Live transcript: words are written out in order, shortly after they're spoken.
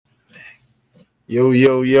Yo,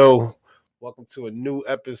 yo, yo. Welcome to a new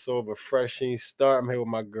episode of Refreshing Start. I'm here with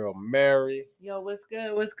my girl Mary. Yo, what's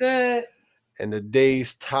good? What's good? And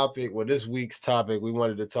today's topic, this week's topic, we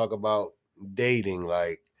wanted to talk about dating.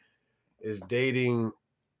 Like, is dating,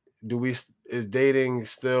 is dating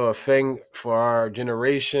still a thing for our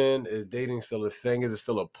generation? Is dating still a thing? Is it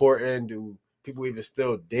still important? Do people even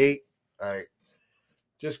still date? Like,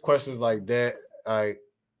 just questions like that. Like,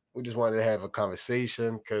 we just wanted to have a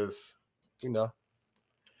conversation because, you know,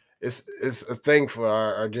 it's a thing for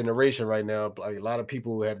our generation right now. Like a lot of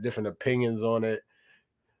people have different opinions on it,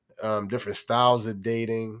 different styles of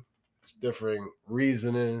dating, different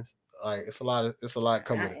reasonings. Like it's a lot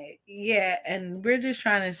coming. Yeah, and we're just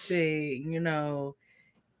trying to see,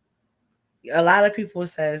 a lot of people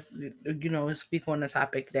says, speak on the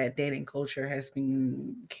topic that dating culture has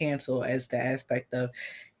been canceled as the aspect of,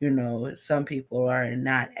 some people are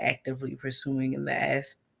not actively pursuing in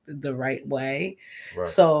the right way. Right.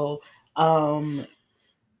 So, as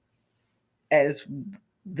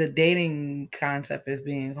the dating concept is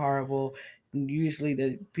being horrible, usually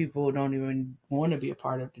the people don't even want to be a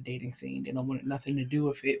part of the dating scene. They don't want nothing to do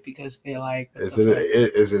with it because they're like,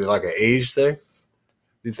 is it like an age thing?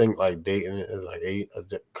 Do you think like dating is like age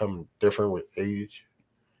come different with age?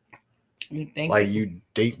 You think Like you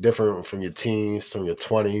date different from your teens, from your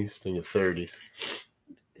 20s, to your 30s.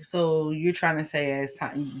 So you're trying to say, as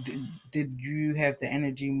time, did you have the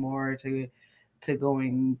energy more to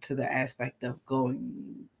going to the aspect of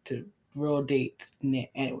going to real dates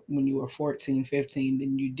when you were 14, 15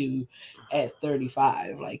 than you do at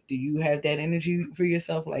 35? Like, do you have that energy for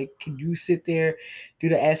yourself? Like, can you sit there, do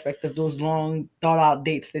the aspect of those long thought out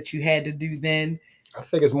dates that you had to do then? I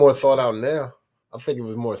think it's more thought out now. I think it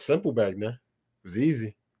was more simple back then. It was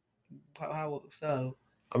easy. How so?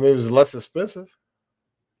 I mean, it was less expensive.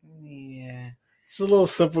 Yeah. It's a little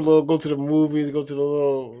simple, little go to the movies, go to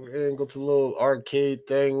the little arcade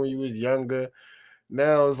thing when you was younger.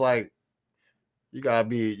 Now it's like you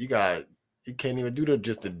can't even do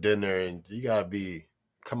just the dinner, and you gotta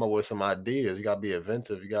come up with some ideas. You gotta be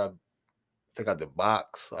inventive. You gotta take out the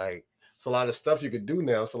box. Like it's a lot of stuff you could do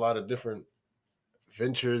now. It's a lot of different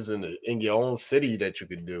ventures in your own city that you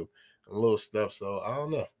could do and little stuff. So I don't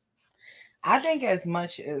know. I think as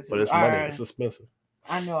much as But it's money. It's expensive.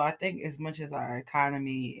 I know. I think as much as our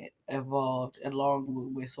economy evolved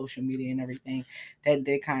along with social media and everything, that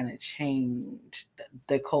they kind of changed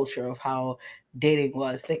the culture of how dating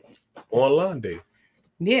was. Online dating.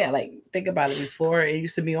 Yeah, like think about it. Before it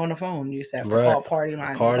used to be on the phone. You used to have to call party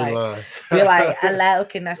lines. Party lines. Be like, "Hello,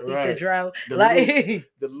 can I speak to Dro?" The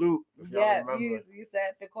loop. Yeah, you used to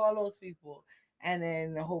have to call those people and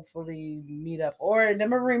then hopefully meet up. Or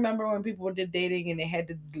never remember when people did dating and they had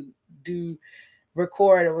to do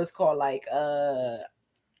record. It was called like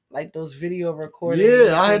those video recordings.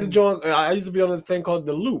 Yeah, I had to join. I used to be on a thing called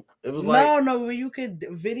the Loop. It was no, you could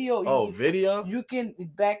video. Oh, video. You can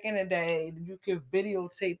back in the day. You could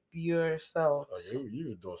videotape yourself. Oh, you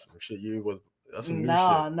were doing some shit. You was that's some new shit.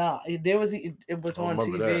 No, it was on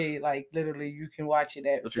TV. That. Like literally, you can watch it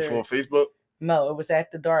at. That's before Facebook. No, it was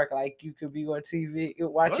after dark. Like you could be on TV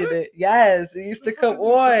watching it. Yes, it used to come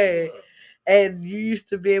on. And you used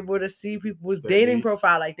to be able to see people's dating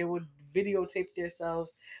profile. Like they would videotape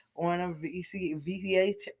themselves on a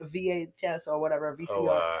VHS or whatever,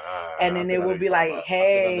 VCR. And then it would be like,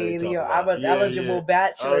 hey, I'm an eligible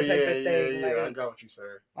bachelor type of thing. Yeah, I got what you're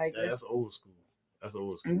saying. Like that's old school. That's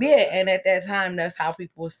old school. Yeah, and at that time, that's how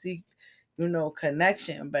people seek,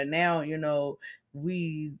 connection. But now,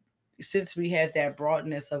 since we have that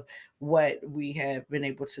broadness of what we have been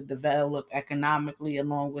able to develop economically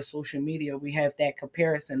along with social media, we have that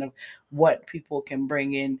comparison of what people can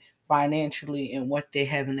bring in financially and what they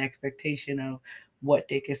have an expectation of what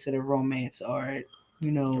they consider romance or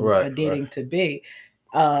dating to be.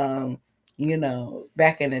 Back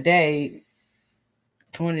in the day,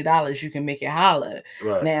 $20 you can make it holler.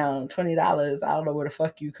 Right. Now $20, I don't know where the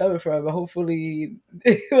fuck you coming from, but hopefully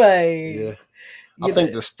yeah. I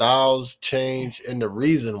think the styles change and the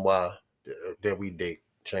reason why that we date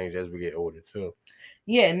change as we get older too.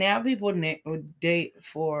 Yeah, now people date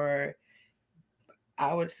for,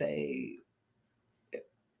 I would say,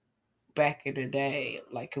 back in the day,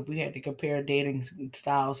 like if we had to compare dating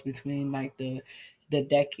styles between like the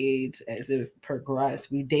decades as it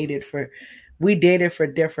progressed, we dated for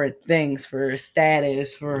different things, for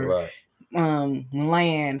status, for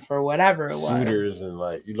land, for whatever it was. Suitors, and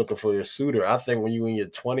like you're looking for your suitor. I think when you in your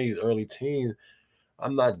 20s, early teens,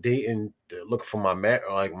 I'm not dating looking for my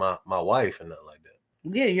my wife and nothing like that.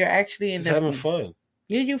 Yeah, you're actually having fun.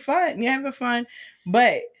 Yeah, you're fun. You're having fun.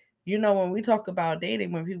 But when we talk about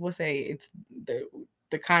dating, when people say it's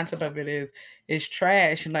the concept of it is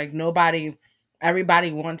trash. Like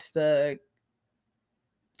everybody wants the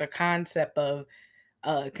concept of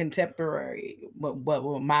contemporary, but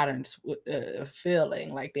with modern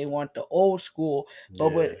feeling. Like they want the old school,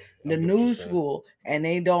 but with I the get what you're new saying. school, and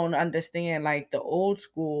they don't understand like the old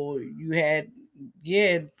school. You had,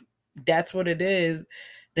 yeah, that's what it is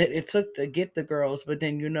that it took to get the girls, but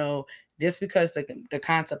then just because the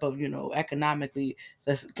concept of economically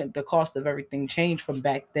the cost of everything changed from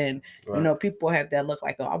back then. Right. People have that look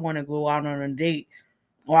like, oh, I want to go out on a date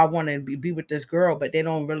or I want to be with this girl, but they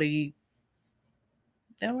don't have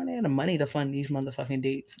the money to fund these motherfucking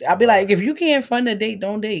dates. I'll be like, if you can't fund a date,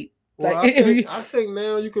 don't date. Well, Like, I think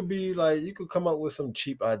now you could be like, you could come up with some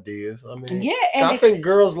cheap ideas. I mean, yeah, I think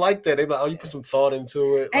girls like that. They be like, oh, you put some thought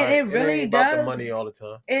into it. and Like it it really ain't about the does. money all the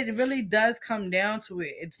time. It really does come down to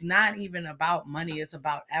it. It's not even about money. It's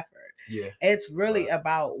about effort. Yeah, it's really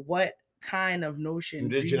about what kind of notion.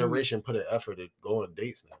 Dude, this generation put an effort to go on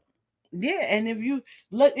dates now. Yeah, and if you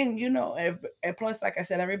look, and and plus, like I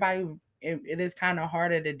said, everybody, it is kind of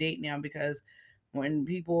harder to date now because when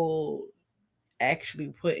people actually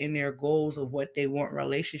put in their goals of what they want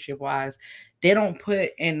relationship wise, they don't put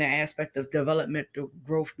in the aspect of developmental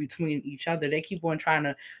growth between each other. They keep on trying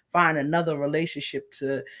to find another relationship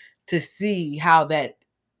to see how that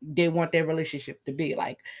they want their relationship to be.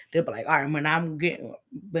 Like they'll be like, all right,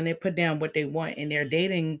 when they put down what they want in their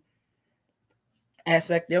dating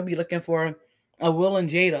aspect, they'll be looking for a Will and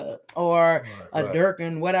Jada or a Dirk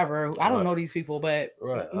and whatever. I don't know these people, but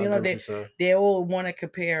they all want to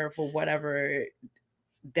compare for whatever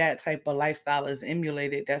that type of lifestyle is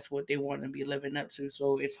emulated. That's what they want to be living up to.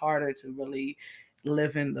 So it's harder to really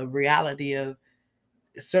live in the reality of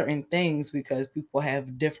certain things because people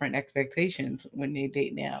have different expectations when they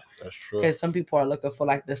date now. That's true. Because some people are looking for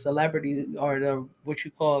like the celebrity or the what you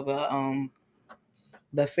call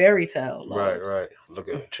the fairy tale love. Right. Look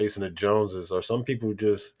at chasing the Joneses, or some people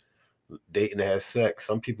just dating to have sex.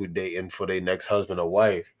 Some people dating for their next husband or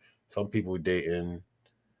wife. Some people dating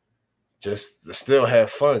just to still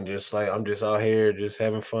have fun. Just like, I'm just out here just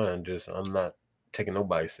having fun. I'm not taking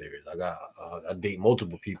nobody serious. I date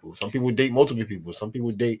multiple people. Some people date multiple people. Some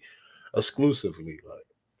people date exclusively. Like,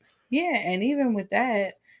 yeah, and even with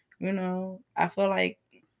that, I feel like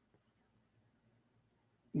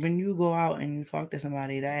when you go out and you talk to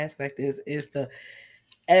somebody, the aspect is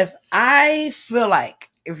if I feel like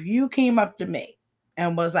if you came up to me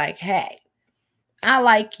and was like, hey, I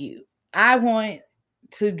like you, I want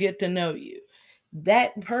to get to know you,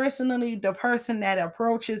 that personally, the person that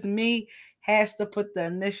approaches me has to put the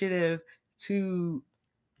initiative to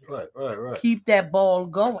right. keep that ball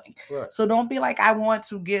going. Right. So don't be like, I want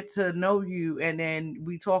to get to know you, and then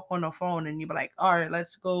we talk on the phone and you be like, all right,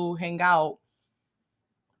 let's go hang out,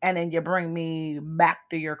 and then you bring me back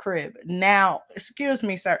to your crib. Now, excuse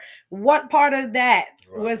me, sir, what part of that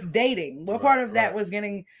was dating? What part of that was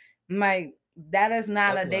getting that is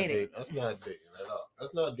not a dating. That's not dating at all.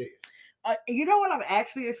 That's not dating. You know what I've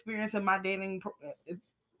actually experienced in my dating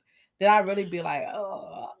that I really be like,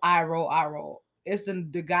 oh, I roll. It's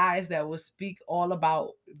the guys that will speak all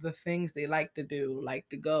about the things they like to do, like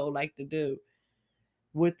to go, like to do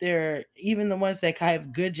with even the ones that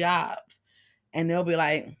have good jobs. And they'll be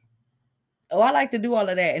like, oh, I like to do all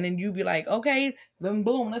of that. And then you be like, okay, then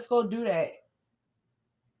boom, let's go do that.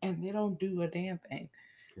 And they don't do a damn thing.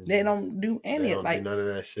 They don't do any of none of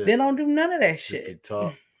that shit. They don't do none of that shit.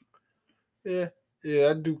 Talk. Yeah,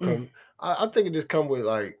 I do come. I think it just come with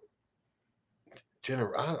like I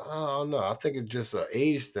don't know. I think it's just an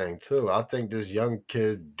age thing too. I think this young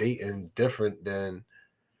kid dating different than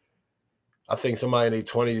I think somebody in their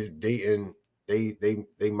 20s dating. They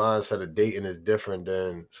mindset of dating is different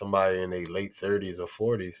than somebody in their late 30s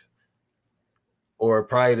or 40s. Or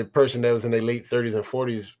probably the person that was in their late 30s and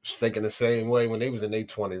 40s thinking the same way when they was in their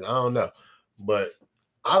 20s. I don't know. But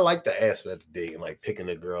I like the aspect of dating, like picking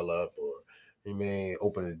a girl up or,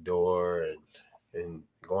 opening the door and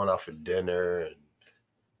going out for dinner and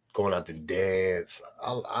going out to dance.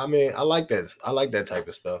 I like that. I like that type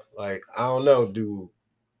of stuff. Like, I don't know, do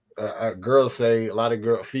girls say, a lot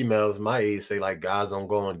of females my age say like guys don't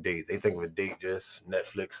go on dates. They think of a date just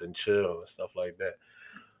Netflix and chill and stuff like that.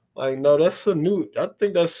 Like, no, I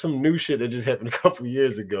think that's some new shit that just happened a couple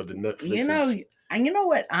years ago. The Netflix. And you know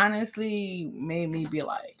what honestly made me be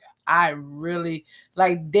like, I really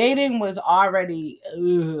like dating was already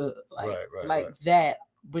that,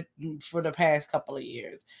 but for the past couple of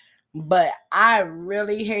years. But I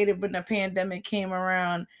really hated when the pandemic came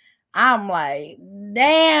around. I'm like,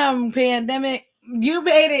 damn, pandemic. You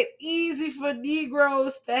made it easy for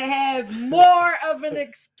Negroes to have more of an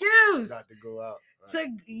excuse Not to go out. Right.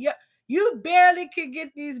 You barely could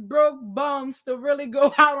get these broke bums to really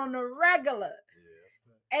go out on the regular.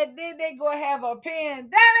 Yeah. And then they go have a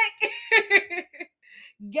pandemic.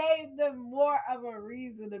 Gave them more of a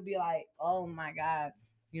reason to be like, oh my God,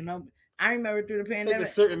 you know. I remember through the pandemic. I think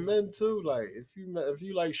it's certain men too. Like if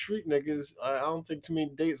you like street niggas, I don't think too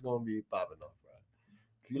many dates gonna be popping up.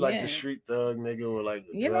 You like the street thug nigga or like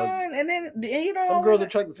the drug. And then you know some girls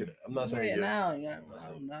attracted to that. I'm not saying no,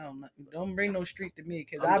 don't bring no street to me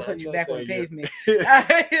because I'll put you back on pavement.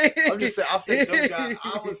 I'm just saying I think them guys.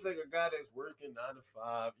 I would think a guy that's working 9 to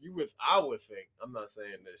 5. I would think. I'm not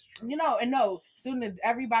saying this true. You know, and no, soon as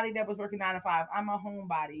everybody that was working 9 to 5, I'm a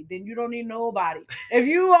homebody. Then you don't need nobody. If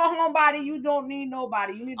you a homebody, you don't need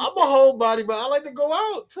nobody. You need. I'm a homebody, but I like to go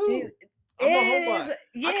out too. I'm a homebody.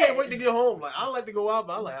 Yeah. I can't wait to get home. Like I like to go out,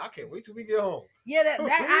 but I can't wait till we get home. Yeah, that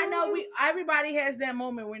I know. Everybody has that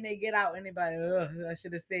moment when they get out and they like, I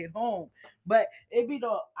should have stayed home. But it be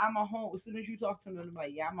I'm a home. As soon as you talk to them, they're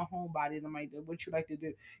like, yeah, I'm a homebody. And I'm like, what you like to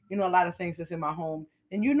do? You know, a lot of things that's in my home.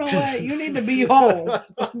 And you know what? You need to be home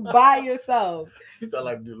by yourself. You sound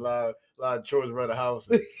like do a lot of chores around the house.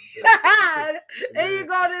 And you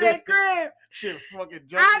go to that crib. Shit, fucking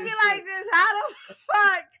junky. I be like this. How the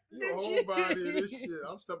fuck? You a homebody in this shit.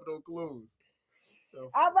 I'm stepping on clothes.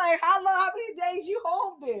 I'm like, how many days you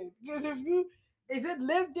home then? Because is it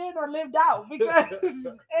lived in or lived out? Because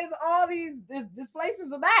it's all this place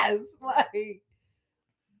is a mess. Like,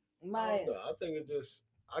 I think it just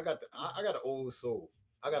I got an old soul.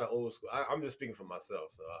 I got an old school. I'm just speaking for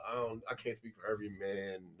myself, so I can't speak for every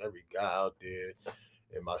man, every guy out there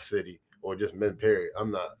in my city, or just men. Period.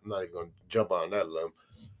 I'm not even gonna jump on that limb.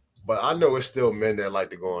 But I know it's still men that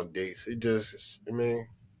like to go on dates. It just,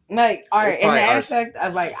 like, all right, in the aspect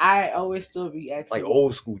of like, I always still be asking, like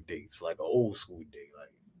old school dates, like an old school date, like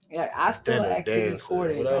yeah, I still actually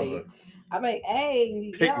recorded. Like, I'm like,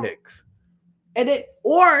 hey, picnics, and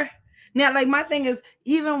or now, like my thing is,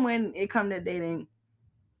 even when it comes to dating,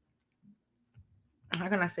 how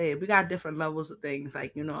can I say it? We got different levels of things.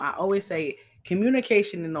 Like, you know, I always say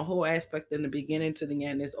communication in the whole aspect in the beginning to the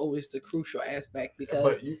end is always the crucial aspect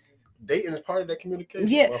because. Dating is part of that communication.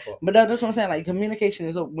 Yeah, but that's what I'm saying. Like communication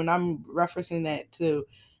is when I'm referencing that too.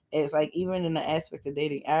 It's like even in the aspect of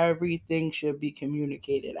dating, everything should be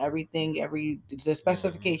communicated. The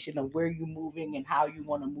specification of where you're moving and how you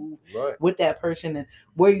want to move with that person and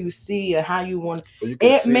where you see and how you want.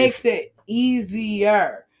 It makes it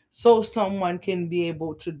easier so someone can be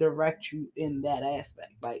able to direct you in that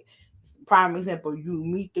aspect. Like prime example, you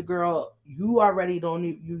meet the girl, you already don't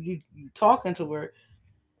you talking to her.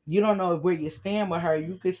 You don't know where you stand with her.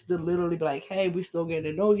 You could still literally be like, hey, we still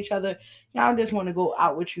getting to know each other. I just want to go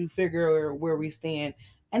out with you, figure where we stand.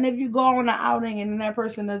 And if you go on an outing and that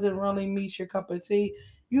person doesn't really meet your cup of tea,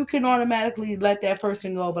 you can automatically let that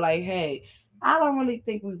person go. But like, hey, I don't really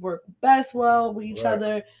think we work best well with each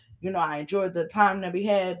other. You know, I enjoyed the time that we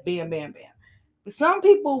had. Bam, bam, bam. But some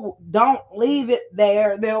people don't leave it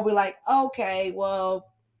there. They'll be like, okay, well,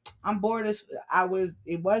 I'm bored as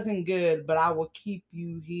it wasn't good, but I will keep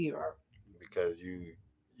you here. Because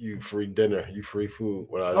you free dinner, you free food.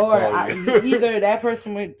 Either that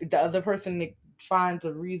person the other person finds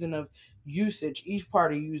a reason of usage, each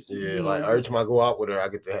party usage. Yeah, like every time I go out with her, I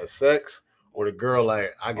get to have sex. Or the girl,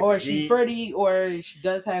 like I get. Or she's pretty, or she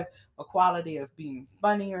does have a quality of being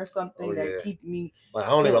funny or something that keep me. Like I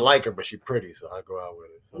don't even like her, but she's pretty, so I go out with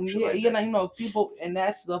her. Yeah, like you know, people, and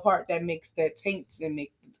that's the part that makes that taints and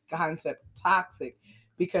make the concept toxic,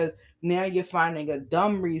 because now you're finding a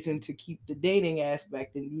dumb reason to keep the dating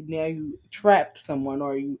aspect, and you trap someone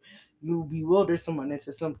or you bewilder someone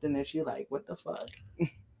into something that you're like, what the fuck?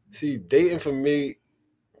 See, dating for me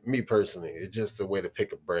personally, it's just a way to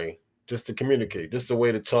pick a brain. Just to communicate, just a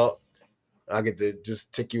way to talk. I get to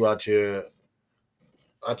just take you out your.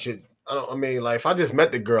 Like if I just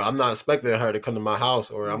met the girl, I'm not expecting her to come to my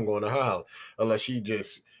house or I'm going to her house unless she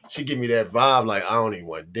give me that vibe like I don't even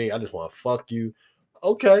want to date. I just want to fuck you.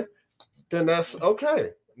 Okay, then that's okay.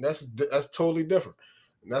 That's totally different.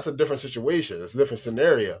 And that's a different situation. It's a different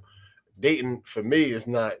scenario. Dating for me is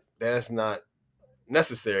not. That's not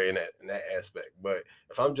necessary in that aspect. But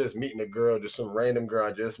if I'm just meeting a girl, just some random girl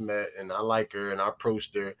I just met and I like her and I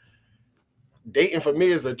approached her, dating for me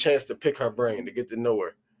is a chance to pick her brain, to get to know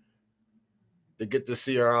her, to get to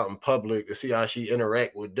see her out in public, to see how she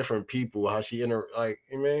interact with different people, how she I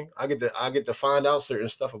get to find out certain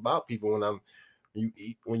stuff about people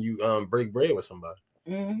when you break bread with somebody,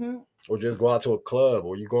 or just go out to a club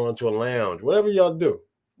or you go into a lounge, whatever y'all do.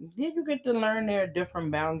 Then you get to learn their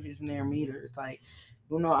different boundaries and their meters. Like,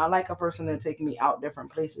 I like a person to take me out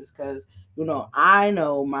different places because, I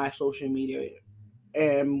know my social media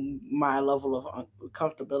and my level of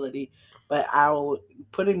comfortability, but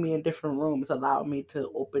putting me in different rooms allowed me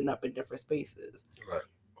to open up in different spaces. Right.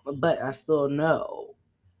 But I still know,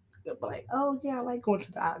 like, oh yeah, I like going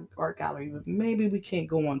to the art gallery, but maybe we can't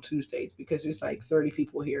go on Tuesdays because there's like 30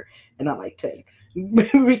 people here and not like 10.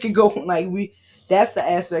 Maybe we could go that's the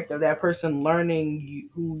aspect of that person learning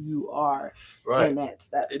who you are. Right. And that's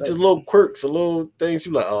that. It's just little quirks, a little things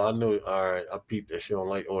you like, oh, I know, all right, I peeped that she don't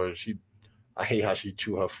like, or I hate how she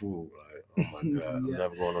chew her food. Like, oh my God, Yeah. I'm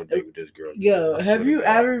never going on a date with this girl. Yo, have you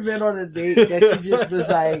ever been on a date that you just was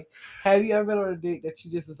like, have you ever been on a date that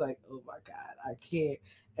you just was like, oh my God,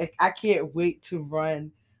 I can't wait to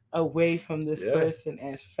run away from this person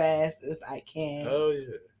as fast as I can. Hell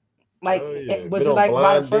yeah. Like, was it like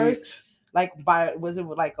by the first, was it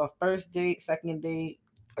like a first date, second date?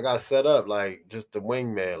 I got set up like just the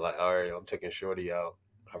wingman. Like, all right, I'm taking Shorty out.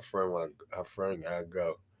 Her friend gotta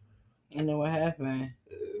go. And then what happened?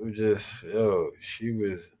 It was just, she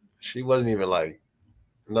wasn't even like,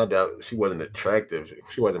 not that she wasn't attractive.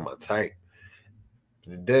 She wasn't my type.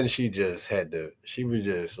 And then she was just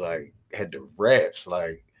like, had the raps.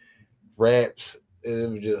 And it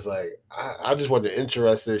was just like, I just wasn't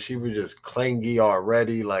interested. She was just clingy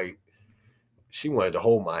already. Like, she wanted to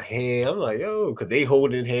hold my hand. I'm like, yo, cause they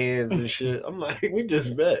holding hands and shit. I'm like, we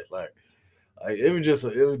just met. Like it was just.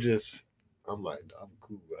 I'm like, I'm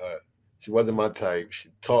cool with her. She wasn't my type. She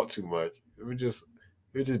talked too much. It was just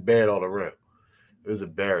bad all around. It was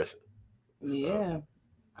embarrassing. Yeah,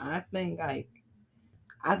 I think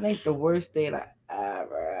the worst date I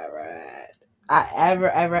ever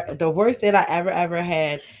had. The worst date I ever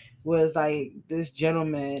had was like this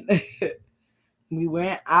gentleman. We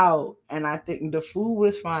went out, and I think the food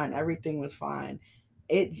was fine. Everything was fine.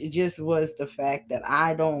 It just was the fact that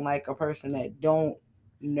I don't like a person that don't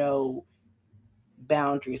know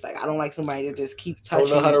boundaries. Like, I don't like somebody that just keep touching.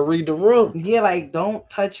 Don't know how to read the room. Yeah, like, don't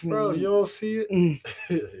touch me. Bro, you don't see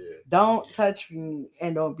it? Don't touch me,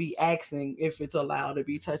 and don't be asking if it's allowed to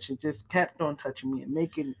be touching. Just kept on touching me and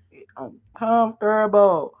making it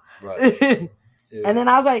uncomfortable. Right. Yeah. And then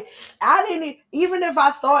I was like, I didn't even if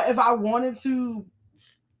I thought if I wanted to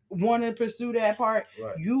pursue that part,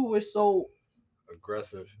 right. You were so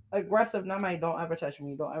aggressive. Now I'm like, don't ever touch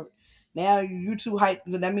me. Don't ever. Now you too hyped.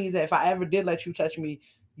 So that means that if I ever did let you touch me,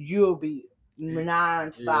 you'll be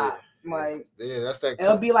nonstop. Yeah. Like, yeah, that's that.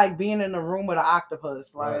 It'll be like being in a room with an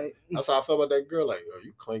octopus. Like, right. That's how I felt about that girl. Like, oh,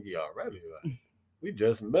 you clingy already. Like, we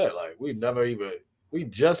just met. Like, we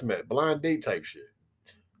just met. Blind date type shit.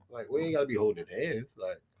 Like, we ain't gotta be holding hands.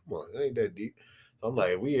 Like, come on, it ain't that deep. So I'm like,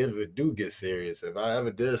 if we ever do get serious, if I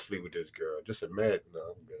ever did sleep with this girl, just imagine.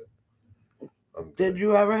 No, I'm good. Did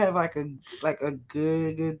you ever have like a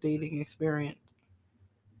good dating experience?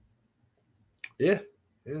 Yeah.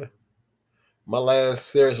 My last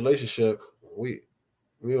serious relationship, we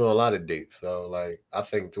were on a lot of dates. So like, I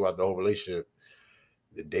think throughout the whole relationship,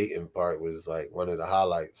 the dating part was like one of the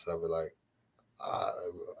highlights of it. Like,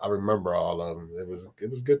 I remember all of them. It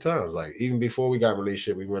was good times. Like, even before we got in a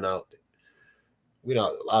relationship, we went out a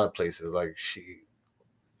lot of places. Like,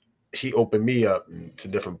 she opened me up to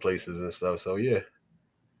different places and stuff. So yeah,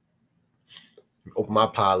 opened my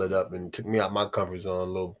pilot up and took me out my comfort zone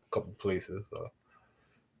a little couple places. So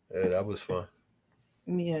yeah, that was fun.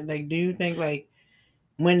 Yeah, like, do you think like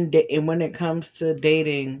when it comes to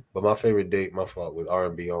dating? But my favorite date, my fault, was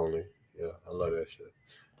R&B only. Yeah, I love that shit.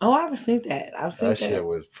 Oh, I haven't seen that. That shit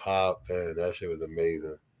was popping. That shit was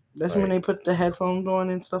amazing. That's like, when they put the headphones on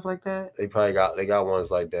and stuff like that. They got ones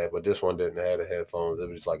like that, but this one didn't have the headphones. It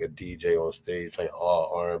was like a DJ on stage playing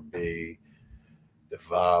all R&B. The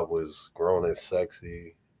vibe was grown and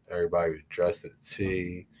sexy. Everybody was dressed to the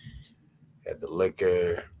T. Had the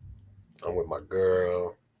liquor. I'm with my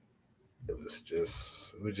girl. It was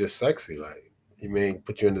just sexy. Like, you mean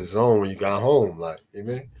put you in the zone when you got home. Like, you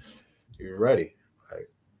mean you were ready. Like,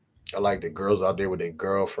 I like the girls out there with their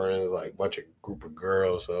girlfriends, like bunch of group of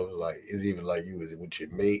girls. So it was like, it's even like you was with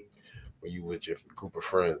your mate or you with your group of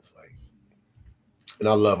friends. Like, and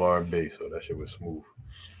I love R&B, so that shit was smooth.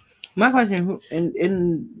 My question: who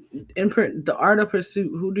in the art of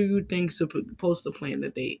pursuit, who do you think is supposed to plan the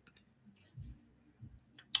date?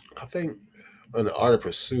 I think in the art of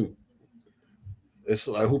pursuit, it's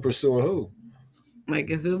like who pursuing who.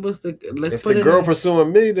 Like, if it was if the girl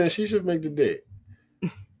pursuing me, then she should make the date.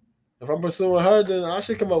 If I'm pursuing her, then I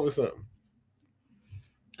should come up with something.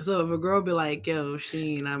 So if a girl be like, yo,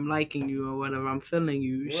 Sheen, I'm liking you or whatever, I'm feeling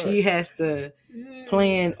you, right. She has to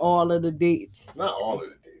plan all of the dates. Not all of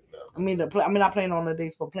the dates. I mean, not playing on the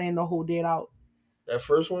dates, but playing the whole date out. That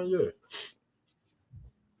first one, yeah.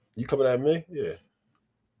 You coming at me? Yeah.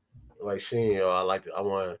 Like she ain't, I like it. I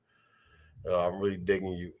want. I'm really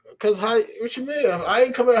digging you. Cause what you mean? I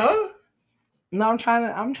ain't coming at her. No, I'm trying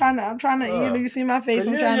to. You know, you see my face.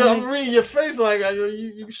 I'm reading your face like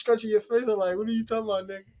you scratching your face. I'm like, what are you talking about,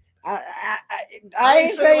 nigga? I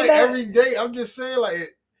ain't saying like that every day. I'm just saying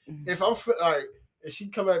like if I'm like if she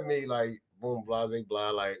come at me like boom blah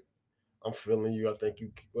blah like I'm feeling you. I think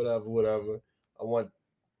you whatever. I want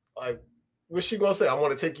like what's she gonna say? I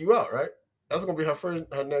want to take you out, right? That's gonna be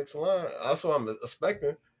her next line. That's what I'm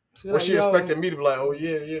expecting. Or she expecting me to be like, oh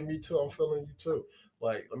yeah, me too. I'm feeling you too.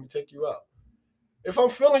 Like let me take you out. If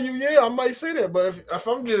I'm feeling you, yeah, I might say that. But if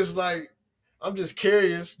I'm just like, I'm just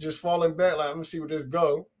curious, just falling back, like, I'm going to see where this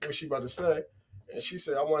go, what she about to say. And she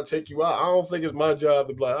said, I want to take you out. I don't think it's my job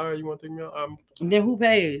to be like, all right, you want to take me out? Then who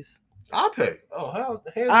pays? I'll pay. Oh, hell.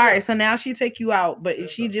 All right, so now she take you out,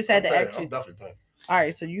 but she just had to actually. I'm definitely paying. All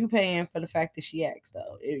right, so you paying for the fact that she asked,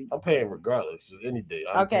 though. I'm paying regardless, just any day.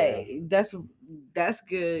 Okay, that's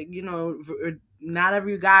good. You know, not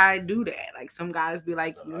every guy do that. Like some guys be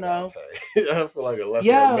like, you know, I feel like a less of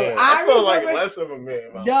a man. I feel like less of a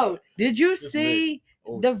man. Yo, did you see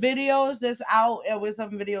the videos that's out? It was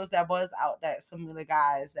some videos that was out that some of the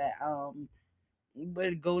guys that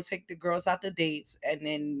would go take the girls out to dates, and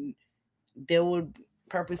then they would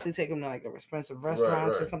purposely take them to like a expensive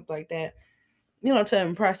restaurant or something like that, you know, to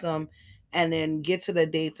impress them. And then get to the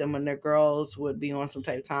dates, and when the girls would be on some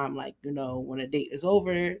type of time, like, you know, when the date is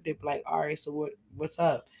over, they'd be like, all right, so what's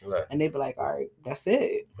up? Right. And they'd be like, all right, that's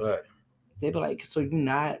it. Right. They'd be like, so you're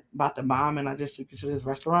not about to bomb and I just took you to this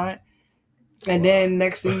restaurant? And then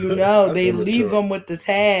next thing you know, they leave them with the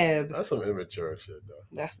tab. That's some immature shit,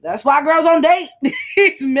 though. That's why girls don't date.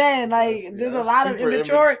 Man, like there's a lot of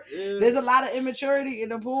immaturity. There's a lot of immaturity in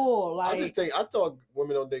the pool. Like I thought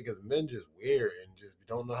women don't date because men just weird and just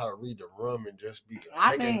don't know how to read the room and just be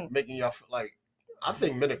making y'all feel like. I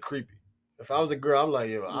think men are creepy. If I was a girl, I'm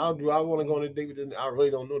like, yo, I want to go on a date with this. I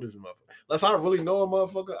really don't know this motherfucker. Unless I really know a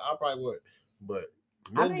motherfucker, I probably would. But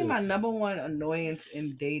I think my number one annoyance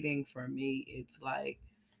in dating for me, it's like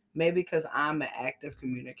maybe because I'm an active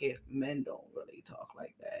communicator. Men don't really talk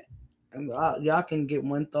like that. And y'all can get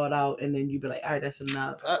one thought out, and then you be like, "All right, that's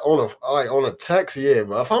enough." On a text, yeah.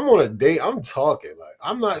 But if I'm on a date, I'm talking. Like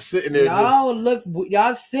I'm not sitting there.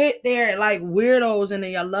 Y'all sit there like weirdos, and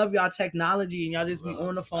then y'all love y'all technology, and y'all just be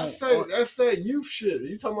on the phone. That's that youth shit.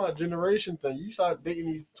 You talking about generation thing? You start dating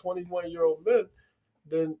these 21-year-old men.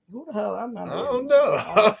 Then who the hell? I'm not. I don't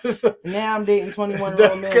know. Now I'm dating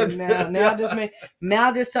 21-year-old men. Now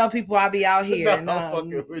I just tell people I be out here. I'm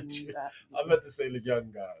fucking with you. I meant to say the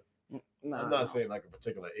young guys. No, I'm not saying like a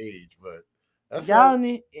particular age, but that's I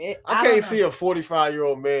can't see a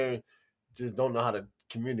 45-year-old man just don't know how to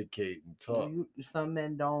communicate and talk. Some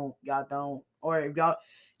men don't. Y'all don't. Or if y'all,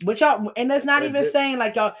 but y'all, and that's not even saying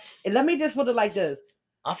like y'all. And let me just put it like this.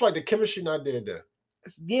 I feel like the chemistry not there.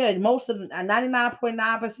 Yeah, most of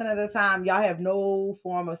 99.9% of the time, y'all have no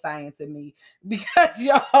form of science in me because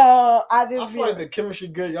y'all. I feel like the chemistry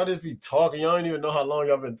good. Y'all just be talking. Y'all don't even know how long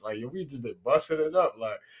y'all been like. We just been busting it up.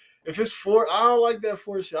 Like if it's I don't like that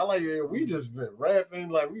for shit. I like we just been rapping.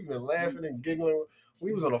 Like we've been laughing and giggling.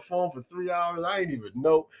 We was on the phone for 3 hours. I ain't even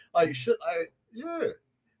know like shit. Like yeah.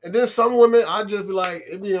 And then some women, I just be like,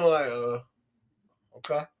 it be like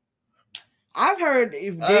okay. I've heard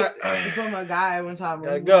from a guy one time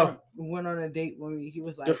when went on a date when he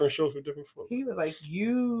was like different shows for different folks. He was like,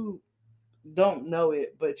 you don't know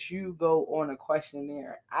it, but you go on a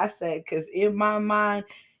questionnaire. I said, because in my mind,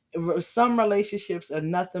 some relationships are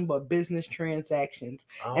nothing but business transactions.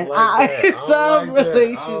 Some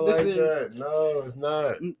relationships. No, it's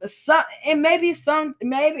not. Maybe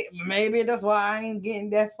that's why I ain't getting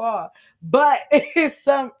that far. But it's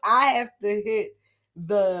I have to hit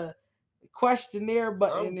the questionnaire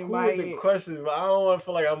button in my head. Questions, but I don't want to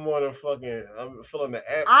feel like I'm more than I'm feeling the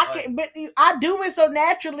app. I do it so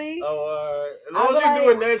naturally. Oh, as long as you do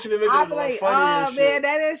it naturally, make it more funny. Oh man,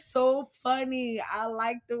 that is so funny. I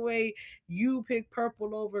like the way you pick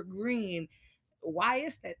purple over green. Why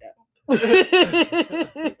is that though? Put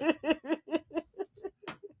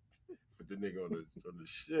the nigga on the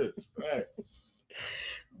shits, right?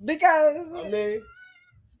 Because I mean.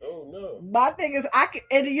 Oh no! My thing is,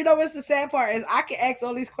 and you know what's the sad part is, I can ask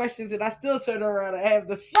all these questions and I still turn around and have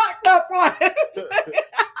the fucked up ones.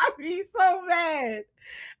 I'd be so mad.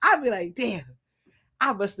 I'd be like, damn,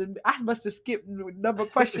 I must have skipped number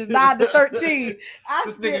question 9 to 13.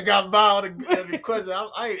 This nigga got bowed every question.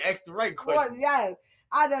 I ain't asked the right question. Yeah,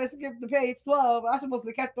 I gotta skip the page 12. I'm supposed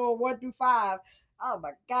to kept on 1 through 5. Oh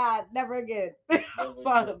my God, never again.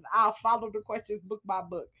 I'll follow the questions book by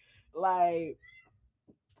book. Like,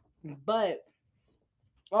 but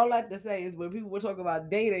all I have to say is when people will talk about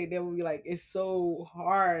dating, they will be like, it's so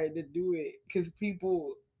hard to do it because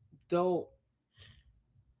people don't.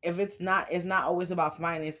 If it's not always about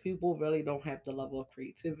finance. People really don't have the level of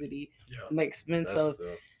creativity, the expense of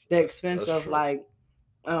true.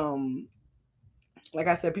 like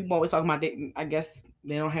I said, people always talking about dating. I guess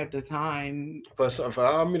they don't have the time. But so if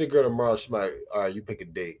I meet a girl tomorrow, she's like, all right, you pick a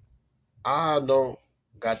date. I don't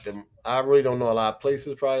got them. I really don't know a lot of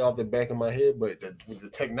places probably off the back of my head, but with the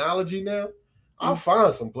technology now, I'll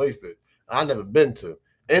find some place that I never been to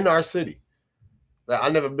in our city that I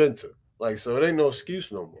never been to. Like, so it ain't no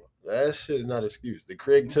excuse no more. That shit is not an excuse. The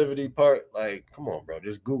creativity part, like, come on, bro.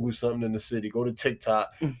 Just Google something in the city. Go to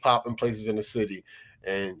TikTok, pop in places in the city,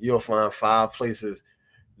 and you'll find 5 places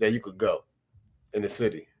that you could go in the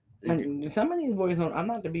city. And some of these boys don't. I'm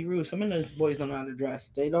not to be rude. Some of those boys don't know how to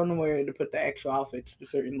dress. They don't know where to put the actual outfits to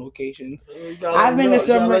certain locations. I've been to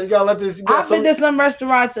some. I've been to some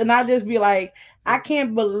restaurants, and I just be like, I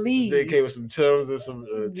can't believe they came with some Timbs and some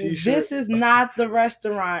t-shirts. This is not the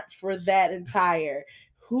restaurant for that entire.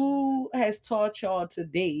 Who has taught y'all to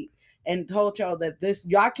date? And told y'all that this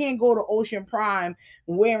y'all can't go to Ocean Prime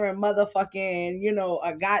wearing motherfucking,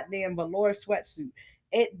 a goddamn velour sweatsuit.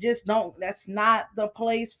 It just don't. That's not the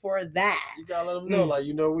place for that. You gotta let them know, like,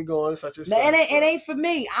 we going such a. It ain't for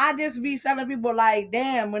me. I just be telling people like,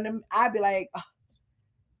 damn. I be like,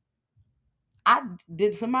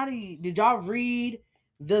 did y'all read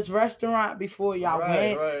this restaurant before y'all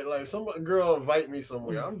went? Right. Like some girl invite me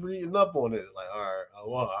somewhere. I'm reading up on it. Like,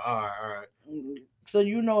 all right. So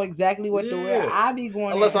you know exactly what to wear. I be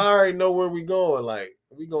going unless I already know where we going. Like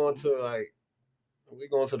we going to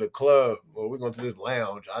the club or we going to this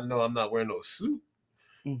lounge. I know I'm not wearing no suit.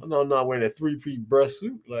 I know I'm not wearing a 3-piece breast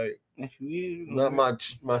suit. Like not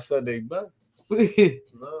my Sunday best.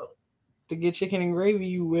 No. To get chicken and gravy,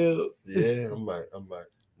 you will. Yeah, I might.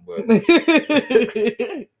 But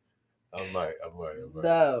I might.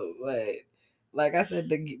 No, but like I said,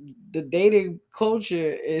 the dating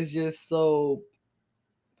culture is just so.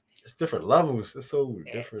 It's different levels. It's so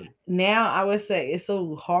different. Now I would say it's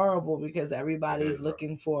so horrible because everybody's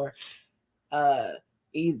looking for,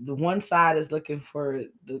 either one side is looking for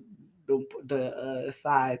the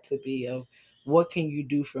side to be of what can you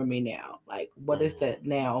do for me now? Like what is that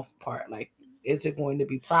now part? Like is it going to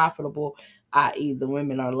be profitable? I.e., the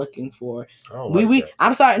women are looking for.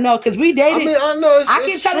 I'm sorry, no, because we dated. I mean, I know. I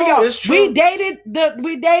can tell y'all,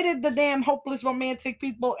 we dated the damn hopeless romantic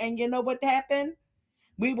people, and you know what happened?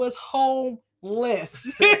 We was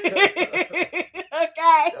homeless. Okay.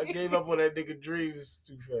 I gave up on that nigga dreams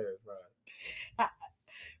too fast, right?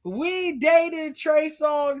 We dated Trey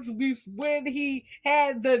Songz when he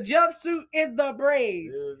had the jumpsuit in the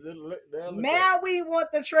braids. Now we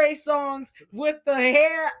want the Trey Songz with the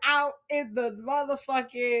hair out in the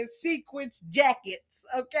motherfucking sequence jackets,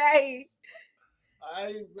 okay? I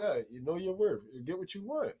ain't mad. You know your worth. You get what you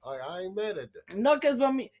want. I ain't mad at that. No, because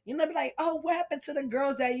when be like, oh, what happened to the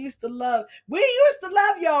girls that used to love? We used to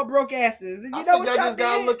love y'all broke asses. And you know what y'all just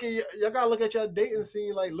gotta look at y'all gotta look at your dating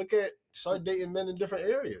scene. Like start dating men in different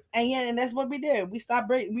areas. And that's what we did. We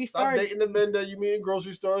started dating the men that you meet in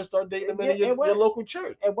grocery stores. Start dating the men in your local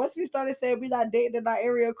church. And once we started saying we not dating in our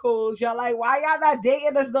area codes, y'all like, why y'all not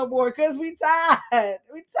dating us no more? Because we tired.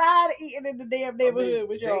 We tired of eating in the damn neighborhood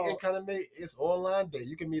with y'all. Dating kind of it's online date.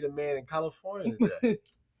 You can meet a man in California today.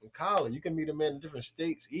 In college, you can meet a man in different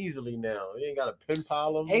states easily now. You ain't got to pen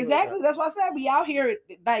pile them. Exactly. That's why I said we out here.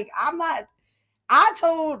 Like I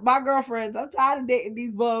told my girlfriends I'm tired of dating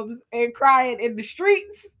these bums and crying in the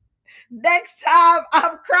streets. Next time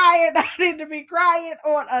I'm crying, I need to be crying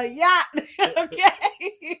on a yacht.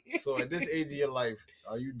 Okay. So at this age of your life,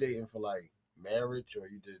 are you dating for like marriage, or are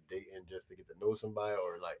you just dating just to get to know somebody,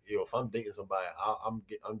 or like, if I'm dating somebody, I'm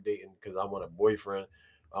dating because I want a boyfriend,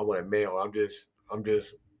 I want a man, or I'm just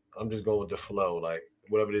going with the flow, like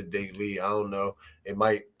whatever this date lead. I don't know. It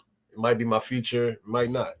might be my future, it might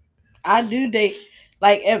not. I do date.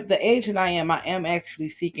 Like at the age that I am actually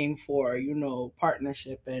seeking for,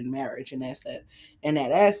 partnership and marriage and that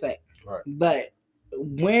aspect. Right. But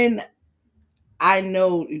when I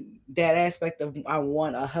know that aspect of I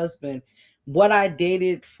want a husband, what I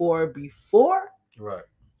dated for before. Right.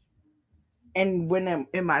 And when I'm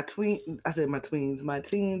in my teens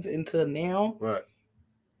until now. Right.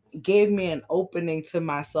 gave me an opening to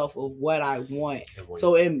myself of what I want.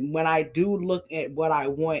 So when I do look at what I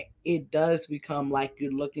want, it does become like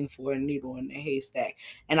you're looking for a needle in a haystack.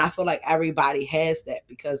 And I feel like everybody has that,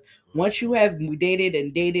 because once you have dated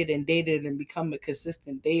and dated and dated and become a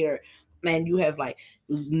consistent dater, man, you have like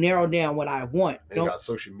narrowed down what I want. And you got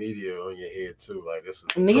social media on your head too. Like, this is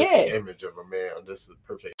the perfect image of a man. This is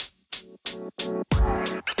perfect.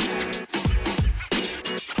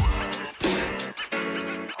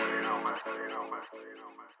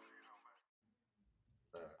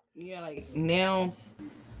 Yeah, like now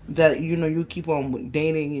that you keep on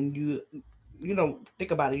dating and you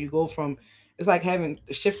think about it, you go from, it's like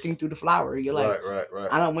shifting through the flower. You're like, right.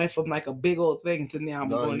 I don't went from like a big old thing to now I'm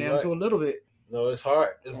going down to a little bit. No, it's hard.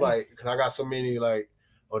 It's like, because I got so many like,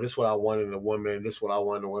 oh, this is what I wanted in a woman. This is what I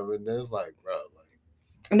want in a woman. Then it's like, bro, like,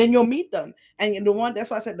 and then you'll meet them, and that's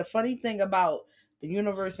why I said the funny thing about the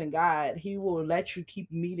universe and God, He will let you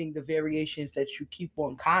keep meeting the variations that you keep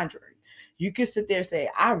on conjuring. You can sit there and say,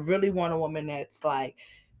 I really want a woman that's like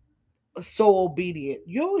so obedient.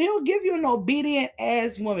 He'll give you an obedient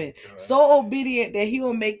ass woman, so obedient that he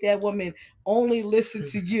will make that woman only listen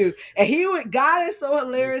to you. And God is so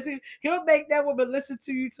hilarious. He'll make that woman listen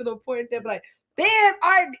to you to the point that, like,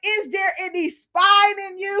 damn, is there any spine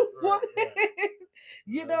in you, woman?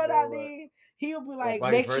 You know what I mean? He'll be like,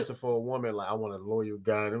 vice versa for a woman, like, I want a loyal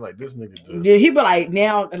guy. And I'm like, this nigga just. Yeah, he'll be like,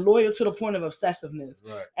 now loyal to the point of obsessiveness.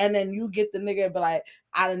 Right. And then you get the nigga, be like,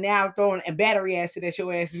 I now throwing a battery acid at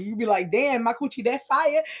your ass. And you be like, damn, my coochie that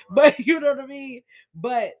fire. Right. But you know what I mean?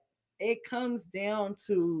 But it comes down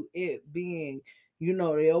to it being,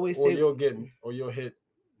 they always say, you'll hit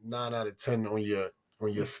 9 out of 10 on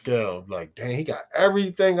your scale. Like, dang, he got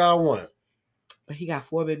everything I want. But he got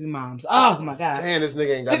 4 baby moms. Oh my God. Damn, this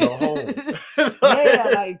nigga ain't got no home.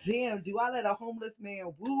 Yeah, like, damn, do I let a homeless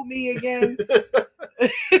man woo me again? This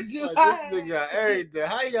nigga got everything.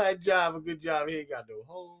 How he got a good job? He ain't got no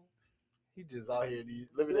home. He just out here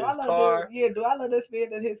living in his car. Do I let this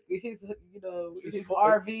man in his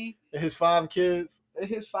RV? And his 5 kids.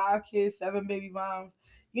 His 5 kids, 7 baby moms.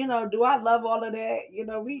 Do I love all of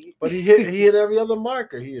that? But he hit every other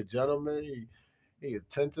marker. He a gentleman. He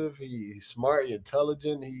attentive. He's smart. He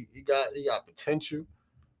intelligent. He got potential.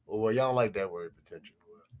 Well, y'all don't like that word, potential.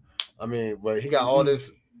 I mean, but he got all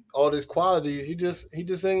this quality. He just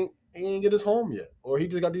ain't get his home yet, or he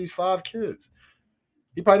just got these 5 kids.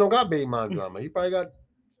 He probably don't got baby mom drama. He probably got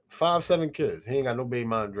 5, 7 kids. He ain't got no baby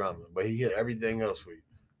mom drama, but he hit everything else for you.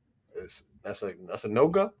 That's a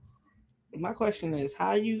no-go. My question is,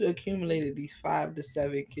 how you accumulated these 5 to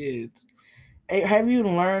 7 kids? Have you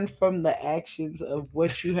learned from the actions of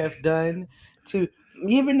what you have done to,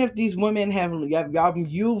 even if these women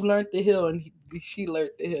you've learned the hill and she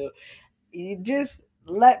learned the hill, you just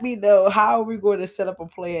let me know how we're going to set up a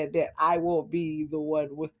plan that I will be the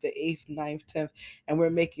one with the 8th, 9th, 10th, and we're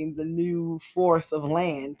making the new force of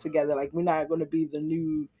land together. Like, we're not going to be the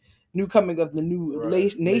new coming of the new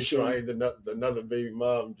nation. Sure I ain't another baby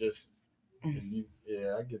mom just.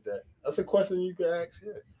 Yeah, I get that. That's a question you could ask.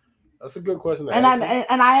 Yeah. That's a good question to ask.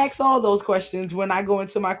 And I ask all those questions when I go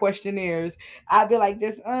into my questionnaires. I'd be like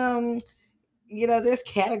this, there's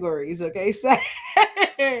categories, okay? So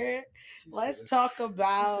let's talk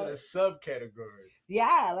about subcategories.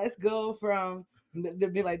 Yeah, let's go from, they'll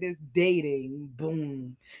be like this, dating,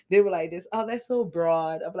 boom. They were like this, oh, that's so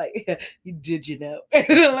broad. I'm like, did you know?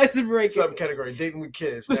 Let's break subcategory, dating with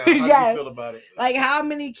kids. Now, how do you feel about it? Like, how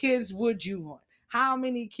many kids would you want? How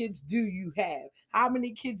many kids do you have? How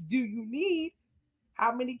many kids do you need?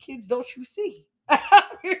 How many kids don't you see?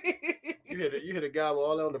 You hit a guy with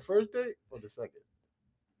all that on the first date or the second?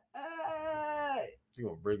 You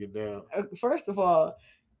gonna break it down? First of all,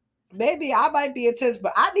 maybe I might be intense,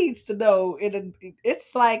 but I needs to know.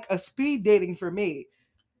 It's like a speed dating for me.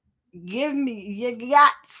 You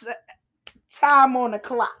got time on the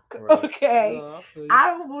clock, right. Okay? No,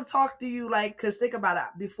 I will talk to you because think about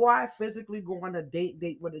it. Before I physically go on a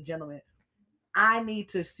date with a gentleman, I need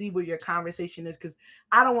to see where your conversation is, because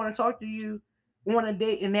I don't want to talk to you on a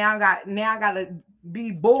date and now I gotta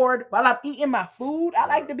be bored while I'm eating my food. I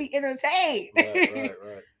like to be entertained.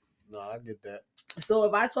 Right. No, I get that. So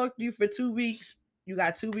if I talk to you for 2 weeks, you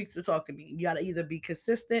got 2 weeks to talk to me. You gotta either be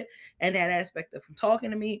consistent in that aspect of talking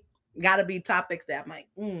to me. Gotta be topics that I'm like,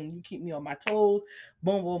 you keep me on my toes.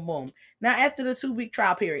 Boom, boom, boom. Now after the 2-week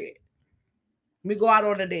trial period, we go out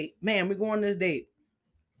on a date. Man, we go on this date.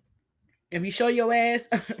 If you show your ass,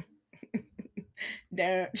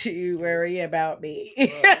 don't you worry about me.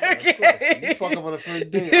 Okay. You fuck up on the first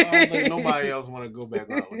date. I don't think nobody else want to go back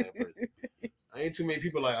out with that person. I Ain't too many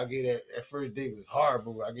people like I gave that first date was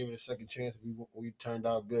horrible. I gave it a second chance. We turned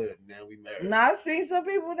out good. And now we married. Now I see some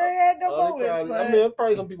people that had no moments. But, I mean, there's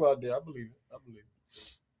probably some people out there. I believe it.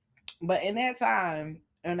 But in that time,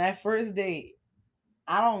 on that first date,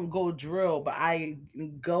 I don't go drill, but I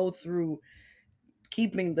go through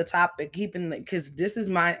keeping the topic, because this is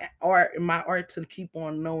my art to keep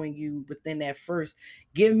on knowing you within that first.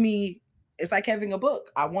 It's like having a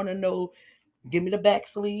book. I want to know. Give me the back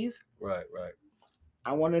sleeve. Right.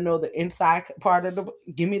 I want to know the inside part of the book.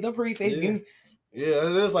 Give me the preface. Yeah.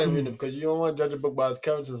 It is like reading because you don't want to judge a book by its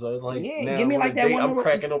cover. So it's like, now give me like that one. I'm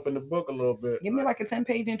cracking open the book a little bit. Give me like a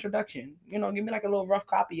 10-page introduction. Give me like a little rough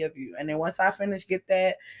copy of you, and then once I finish, get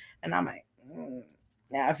that, and I'm like,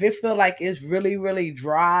 Now if it feel like it's really, really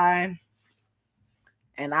dry,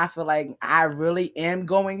 and I feel like I really am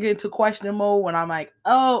going into question mode when I'm like,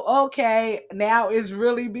 oh, okay, now it's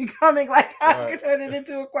really becoming like I can turn it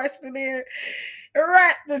into a questionnaire.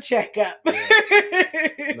 Wrap the checkup.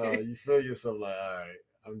 Yeah. No, you feel yourself like, all right,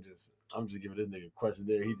 I'm just giving this nigga a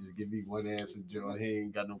questionnaire. He just give me one answer, Joe. He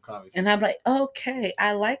ain't got no comments. And I'm like, okay,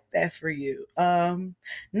 I like that for you.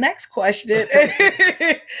 Next question.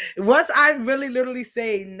 Once I really literally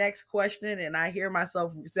say next question and I hear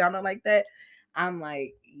myself sounding like that, I'm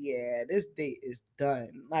like, yeah, this date is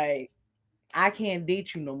done. Like, I can't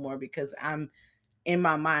date you no more because I'm in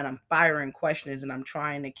my mind, I'm firing questions and I'm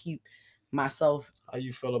trying to keep myself. How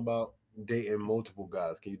you feel about dating multiple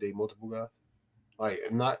guys? Can you date multiple guys? Like,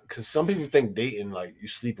 not because some people think dating like you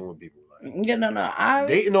sleeping with people. Like, yeah, no.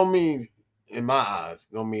 Dating don't mean, in my eyes,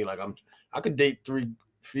 don't mean like I could date 3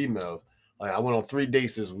 females. Like I went on 3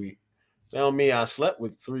 dates this week. That don't mean I slept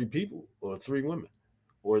with 3 people or 3 women,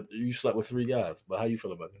 or you slept with 3 guys. But how you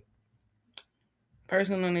feel about that?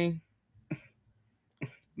 Personally,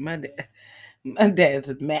 my dad's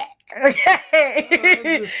a Mac. Okay,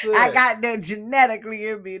 I got that genetically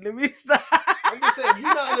in me. Let me stop. I'm just saying, if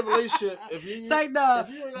you're not in a relationship, if you ain't got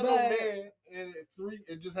no man, and 3,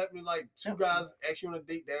 it just happened like 2 guys asked you on a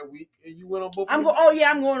date that week, and you went on both. I'm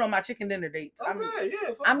going on my chicken dinner dates. Okay,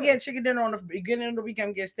 I'm getting chicken dinner on the beginning of the week.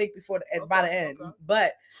 I'm getting steak by the end. Okay.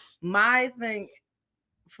 But my thing,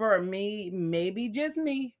 for me, maybe just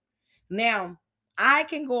me. Now, I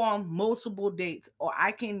can go on multiple dates or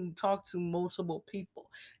I can talk to multiple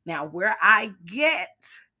people. Now, where I get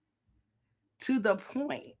to the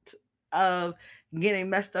point of getting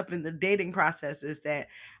messed up in the dating process is that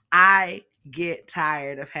I get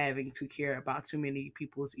tired of having to care about too many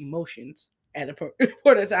people's emotions at a point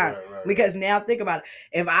of time. Right. Because now think about it.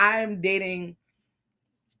 If I'm dating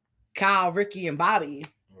Kyle, Ricky, and Bobby,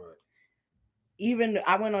 even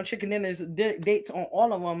I went on chicken dinners dates on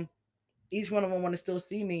all of them. Each one of them want to still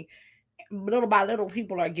see me. Little by little,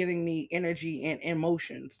 people are giving me energy and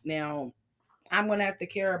emotions. Now, I'm going to have to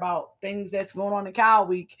care about things that's going on in Kyle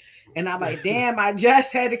week. And I'm like, damn, I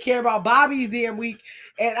just had to care about Bobby's damn week.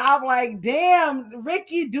 And I'm like, damn,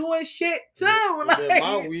 Ricky doing shit too. And like, then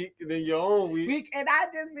my week, and then your own week. And I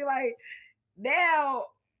just be like, now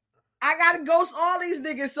I got to ghost all these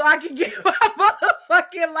niggas so I can get my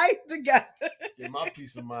motherfucking life together. Get my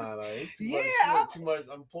peace of mind. Like, it's too much.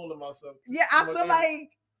 I'm pulling myself. Yeah, I feel like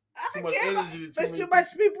too much energy. There's too much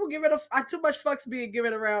people giving too much fucks being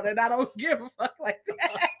given around, and I don't give a fuck like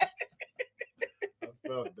that. I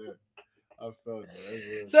felt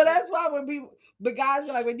that. So that's why the guys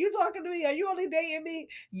are like, when you talking to me, are you only dating me?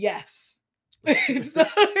 Yes. So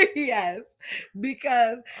yes,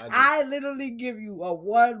 because I literally give you a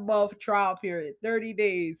 1-month trial period, 30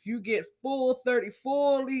 days. You get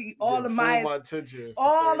fully all of my attention.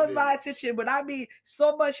 But I mean,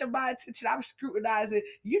 so much of my attention, I'm scrutinizing.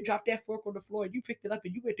 You dropped that fork on the floor, and you picked it up,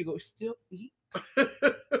 and you went to go still eat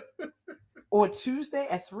on Tuesday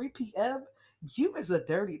at 3 p.m. You is a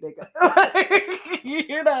dirty nigga.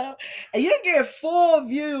 And you get full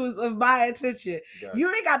views of my attention.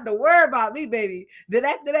 You ain't got to worry about me, baby. Then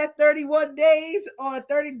after that 31 days on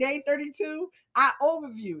 30 day 32, I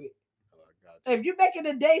overview it. If you make it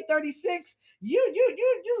a day 36, you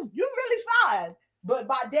really fine. But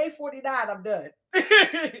by day 49, I'm done.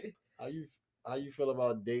 How you feel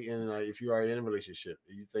about dating? Like, if you are in a relationship,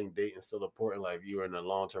 do you think dating is still important? Like, if you are in a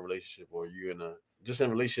long-term relationship or you in a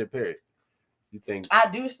relationship period? You think? I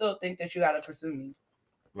do still think that you got to pursue me.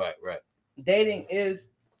 Right. Dating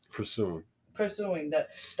is pursuing.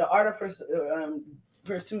 The art of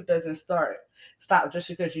pursuit doesn't stop just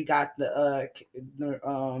because you got the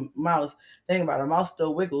mouse. Think about it, a mouse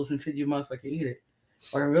still wiggles until you motherfucking eat it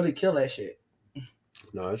or really kill that shit.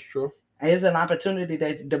 No, that's true. And it's an opportunity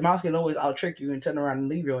that the mouse can always out trick you and turn around and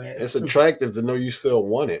leave your ass. It's attractive to know you still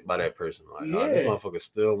want it by that person. Like, this motherfucker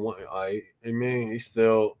still want it. I mean, he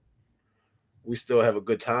still we still have a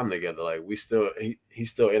good time together. Like he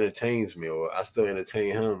still entertains me, or I still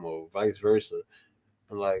entertain him, or vice versa.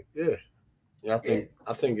 I'm like, yeah, I think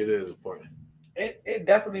it is important. It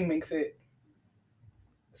definitely makes it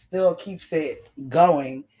still keeps it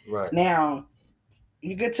going. Right. Now,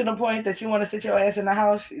 you get to the point that you want to sit your ass in the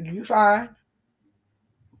house, you fine.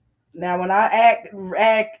 Now, when I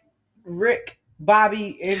act Rick,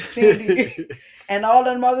 Bobby, and Cindy, and all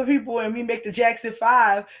them other people, and we make the Jackson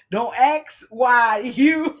 5, don't ask why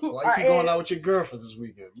you Why you keep going out with your girlfriends this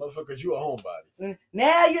weekend, motherfuckers? You a homebody.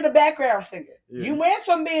 Now you're the background singer. Yeah. You went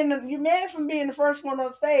from being the first one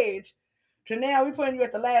on stage to now we putting you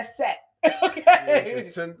at the last set. Okay.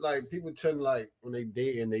 Yeah, like people tend like when they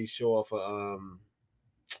date and they show off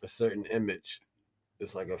a certain image.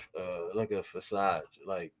 It's like a facade.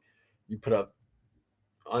 Like you put up.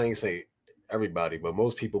 I ain't say everybody, but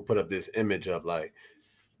most people put up this image of like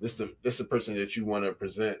this the person that you want to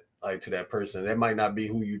present like to that person. That might not be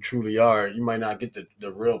who you truly are. You might not get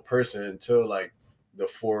the real person until like the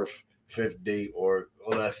fourth, fifth date or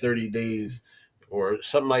that 30 days or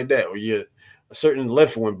something like that. Or you a certain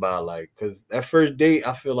length went by, like, because that first date,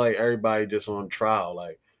 I feel like everybody just on trial,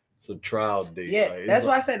 like it's a trial date. Yeah, like, that's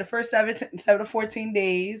why I say the first 7 to 14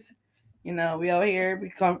 days. You know, we out here, we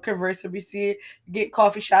come converse, we see it, get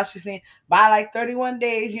coffee shops, we see by like 31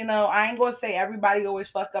 days, you know, I ain't gonna say everybody always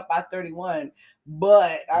fuck up by 31,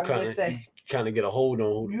 but I'm just saying you kind of get a hold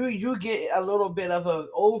on who you get a little bit of an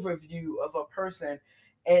overview of a person,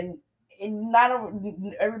 and not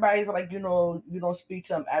everybody's like, you know, you don't speak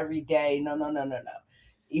to them every day. No.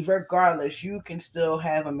 Regardless, you can still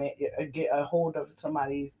have get a hold of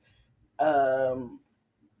somebody's um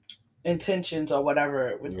intentions or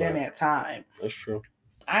whatever within that time. That's true.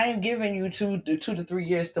 I ain't giving you 2 to 3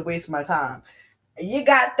 years to waste my time. You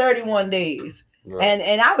got 31 days. Right.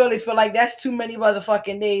 And I really feel like that's too many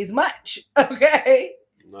motherfucking days much. Okay?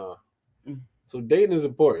 No. So dating is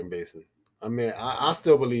important, basically. I mean, I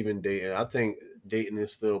still believe in dating. I think dating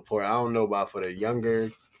is still important. I don't know about for the younger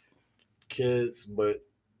kids, but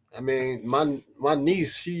I mean, my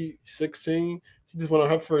niece, she 16, she just went on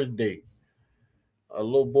her first date. A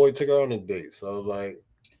little boy took her on a date. So I was like,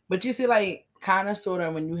 but you see, like, kind of sort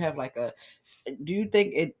of when you have like do you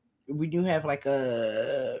think it when you have like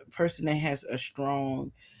a person that has a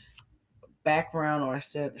strong background or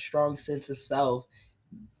a strong sense of self,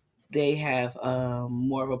 they have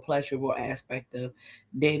more of a pleasurable aspect of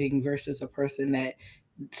dating versus a person that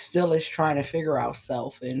still is trying to figure out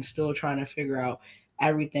self and still trying to figure out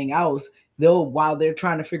everything else. While they're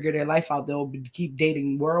trying to figure their life out, they'll keep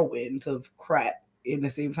dating whirlwinds of crap in the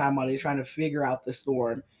same time while they're trying to figure out the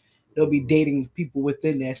storm. They'll be dating people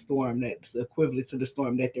within that storm that's equivalent to the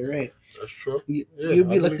storm that they're in. That's true. You'll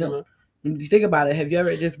be looking. You think about it. Have you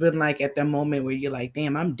ever just been like at the moment where you're like,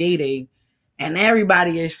 damn, I'm dating, and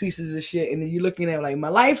everybody is pieces of shit, and then you're looking at like, my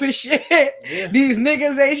life is shit. Yeah. These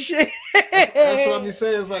niggas ain't shit. That's what I'm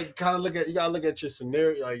saying. It's like kind of you gotta look at your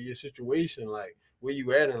scenario, like your situation, like where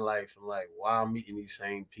you at in life, and like why I'm meeting these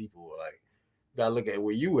same people. Like you gotta look at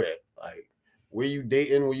where you at, like where you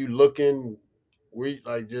dating, where you looking, where you,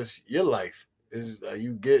 like just your life is.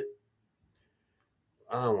 You get.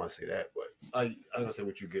 I don't want to say that, but I don't say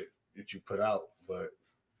what you get, that you put out, but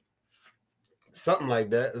something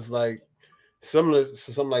like that. It's like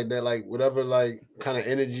something like that, like whatever, like kind of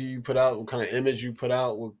energy you put out, what kind of image you put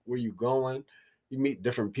out, where you going. You meet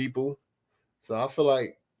different people, so I feel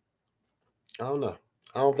like I don't know.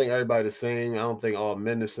 I don't think everybody the same. I don't think all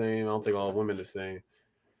men the same. I don't think all women the same.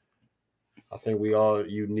 I think we all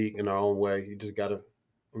unique in our own way. You just gotta.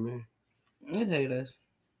 Let me tell you this.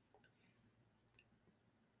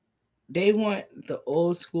 They want the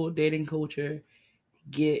old school dating culture.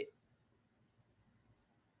 Get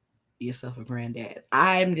yourself a granddad.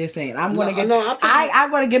 I'm just saying. I'm gonna get.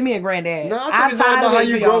 I'm gonna give me a granddad. No, I think it's all about how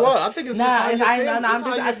you grow up. I think it's just how your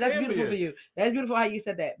family. That's beautiful for you. That's beautiful how you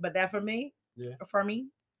said that. But that for me,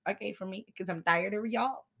 okay, for me, because I'm tired of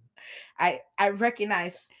y'all. I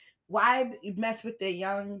recognize why mess with the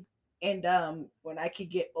young and when I could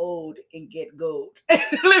get old and get gold.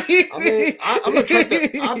 Let me see. I mean, I'm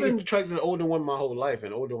attracted. I've been attracted to older women my whole life,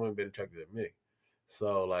 and older women have been attracted to me.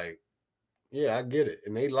 So like. Yeah, I get it.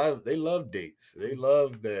 And they love dates. They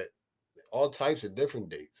love that all types of different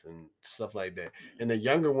dates and stuff like that. And the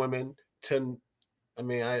younger women tend I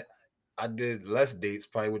mean, I did less dates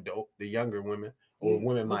probably with the younger women or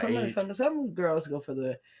women my age. Some girls go for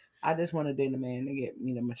the I just want to date a man to get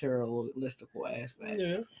me the materialistical aspect.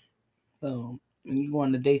 Yeah. So when you go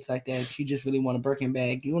on the dates like that, you just really want a Birkin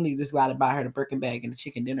bag. You only just gotta buy her the Birkin bag and the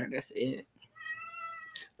chicken dinner. That's it.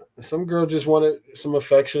 Some girls just wanted some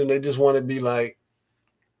affection. They just want to be like,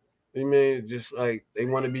 You mean just like they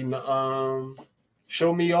want to be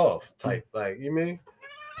show me off type. Like you mean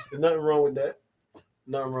there's nothing wrong with that.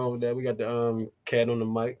 Nothing wrong with that. We got the cat on the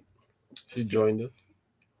mic. She joined us.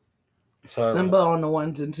 Simba on the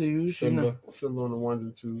ones and twos. Simba on the ones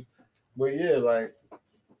and twos. But yeah, like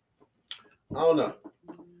I don't know.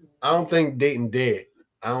 I don't think dating dead.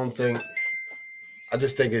 I don't think. I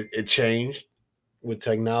just think it changed with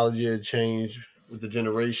technology. It changed with the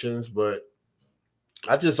generations. But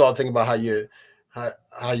I just all think about how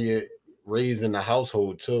you raised in the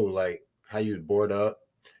household too, like how you was brought up.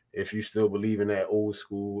 If you still believe in that old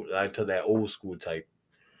school, like to that old school type.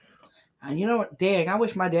 And you know what? Dang, I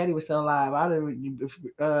wish my daddy was still alive. I'd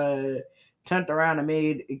have turned around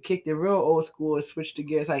and kicked the real old school and switched the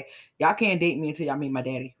gears. Like, y'all can't date me until y'all meet my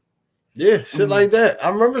daddy. Yeah, shit like that. I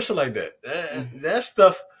remember shit like that. That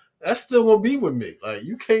stuff, that's still gonna be with me. Like,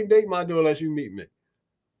 you can't date my daughter unless you meet me.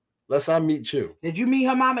 Unless I meet you. Did you meet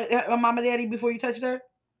her mama daddy before you touched her?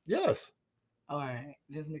 Yes. All right,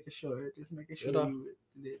 just making sure. Just making sure you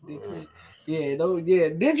did. Yeah, no, yeah.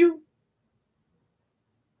 Did you?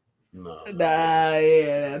 No. Nah,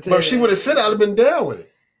 yeah. But if she would have said it, I'd have been down with it.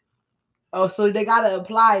 Oh, so they gotta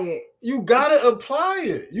apply it. You gotta apply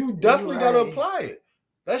it. You definitely gotta apply it.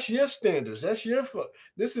 That's your standards. That's your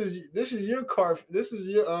this is your car. This is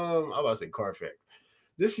your I'm about to say Carfax.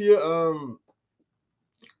 This is your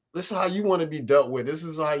this is how you want to be dealt with. This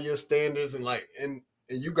is how your standards and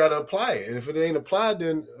you gotta apply it. And if it ain't applied,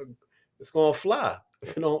 then it's gonna fly.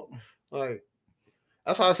 If it don't, like,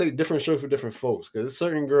 that's why I say different strokes for different folks. Because there's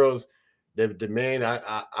certain girls that demand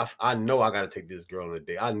I know I gotta take this girl on a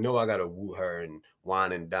date. I know I gotta woo her and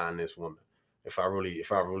wine and dine this woman if I really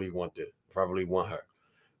want her.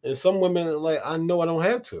 And some women, like, I know I don't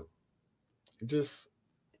have to.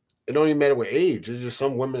 It don't even matter what age. It's just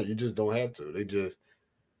some women you just don't have to. They just,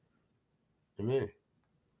 man.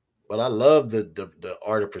 But I love the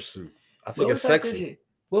art of pursuit. I think it's sexy.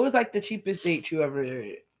 What was like the cheapest date you ever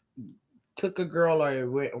took a girl or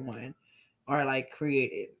went on or like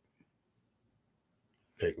created?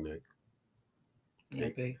 Picnic. Yeah,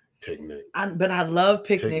 picnic. But I love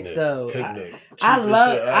picnics though. Picnic.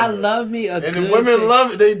 I love me a and good. And the women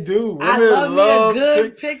love it. They do. Women I love me a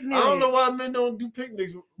good picnic. I don't know why men don't do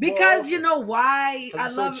picnics. Because you know why? I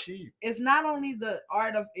love. So cheap. It's not only the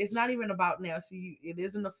art of. It's not even about now. See, it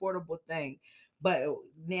is an affordable thing. But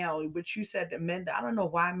now, what you said that men, I don't know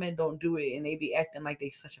why men don't do it, and they be acting like they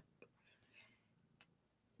such a.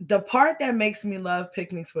 The part that makes me love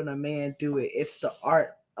picnics when a man do it, it's the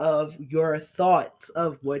art of your thoughts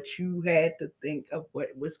of what you had to think of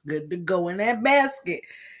what was good to go in that basket.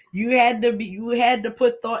 You had to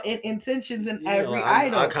put thought and intentions in every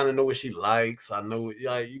item. I kind of know what she likes. I know,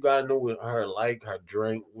 like, you gotta know what her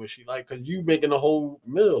drink, what she like, because you making a whole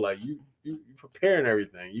meal. Like you preparing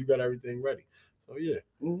everything. You got everything ready. So yeah,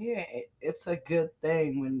 it's a good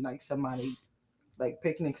thing when like somebody like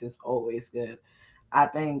picnics is always good. I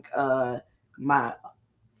think the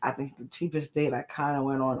cheapest date I kind of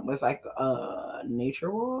went on was like a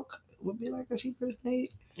nature walk. Would be like a cheapest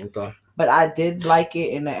date. Okay. But I did like it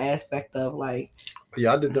in the aspect of like,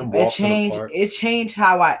 yeah, I did them walks in the park. It changed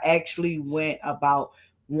how I actually went about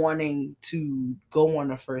wanting to go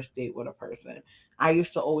on a first date with a person. I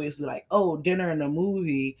used to always be like, oh, dinner and a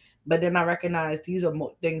movie. But then I recognized these are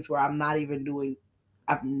things where I'm not even doing.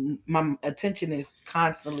 My attention is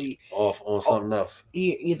constantly off on something else.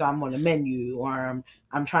 Either I'm on a menu or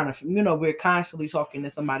I'm trying to, we're constantly talking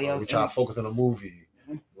to somebody else. We try to focus on a movie.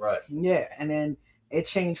 Right. Yeah. And then it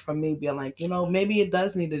changed from me being like, maybe it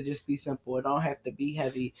does need to just be simple. It don't have to be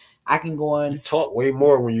heavy. I can go on. You talk way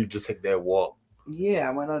more when you just take that walk. Yeah.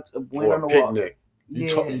 I went on a picnic. You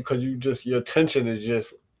talk because your attention is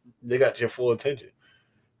just, they got your full attention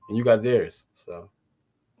and you got theirs. So.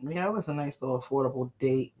 Yeah, it was a nice little affordable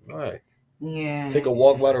date. Right. Yeah. Take a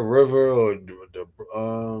walk by the river or the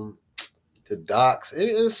docks.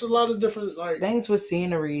 It's a lot of different things with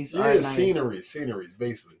sceneries. Yeah, nice. Sceneries.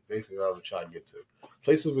 Basically, what I would try to get to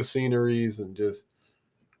places with sceneries and just.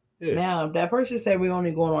 Yeah. Now, if that person said we're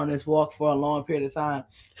only going on this walk for a long period of time,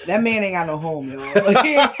 that man ain't got no home, y'all.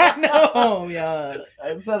 He ain't got no home, y'all.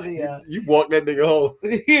 I'm telling y'all. You walk that nigga home.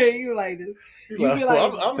 Yeah, you like this. You be like,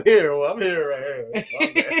 I'm here. Well, I'm here right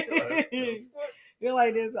here. You're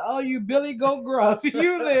like this. Oh, you Billy Goat Gruff.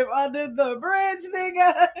 You live under the bridge,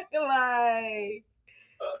 nigga. Like,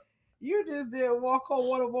 you just didn't want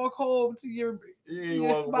to walk home to your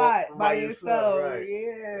spot by yourself. Right.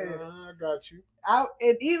 Yeah. I got you.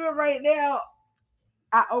 And even right now,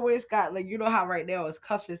 I always got, like, you know how right now it's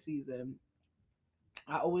cuffing season.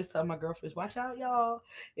 I always tell my girlfriends, watch out, y'all.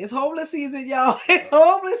 It's homeless season, y'all. It's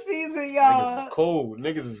homeless season, y'all. Niggas is cold.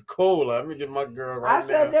 Niggas is cold. Like, let me get my girl right now. I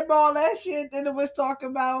said them all that shit. Then it was talking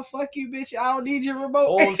about, fuck you, bitch. I don't need your remote.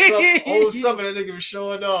 Whole summer that nigga was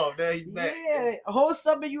showing off. Now he back. Yeah, whole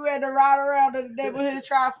summer you had to ride around in the neighborhood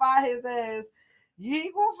trying to find his ass. You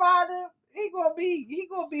ain't gonna find him. He gonna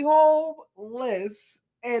be homeless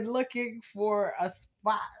and looking for a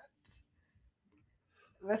spot.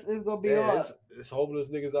 It's gonna be hard. It's homeless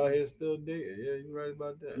niggas out here still dating. Yeah, you right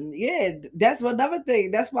about that. Yeah, that's another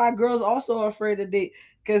thing. That's why girls also are afraid to date,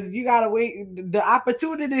 because you gotta wait. The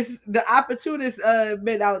opportunities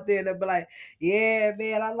men out there that be like, yeah,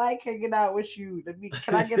 man, I like hanging out with you.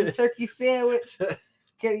 Can I get a turkey sandwich?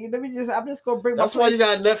 I'm just gonna bring. That's why you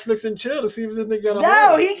got Netflix and chill to see if this nigga got a home.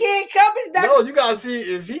 No, he can't come in. No, you gotta see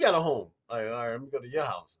if he got a home. Like, all right, let me go to your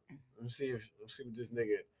house. Let me see what this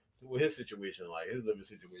nigga, what his situation like, his living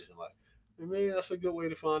situation like. Maybe that's a good way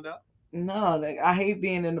to find out. No, like, I hate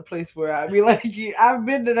being in a place where I be like, I've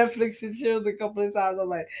been to Netflix and chills a couple of times. I'm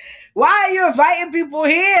like, why are you inviting people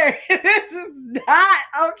here? This is not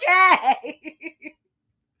okay.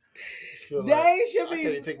 They should be. I can't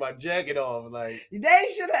even take my jacket off. Like, they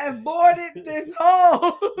should have boarded this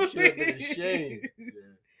hole. You should have been ashamed.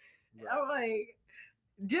 Yeah. I'm like,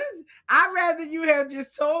 I'd rather you have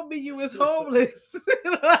just told me you was homeless.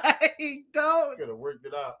 Like, don't. Could have worked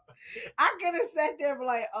it out. I could have sat there and be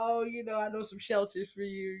like, oh, I know some shelters for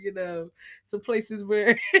you, some places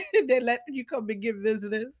where they let you come and give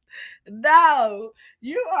visitors. No,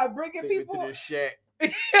 you are bringing people to this shack,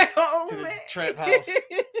 to this trap house.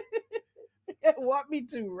 Want me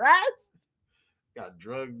to rest? Got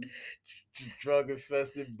drug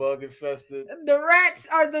infested, bug infested. The rats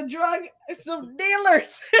are some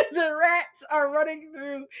dealers. The rats are running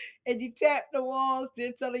through, and you tap the walls.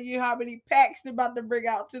 They're telling you how many packs they're about to bring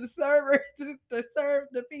out to the server to serve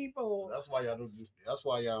the people. That's why y'all don't. That's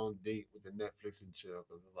why y'all don't date with the Netflix and chill,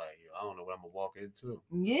 because it's like, I don't know what I'm gonna walk into.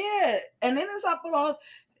 Yeah, and then it's up off.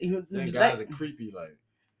 Then guys are creepy. Like,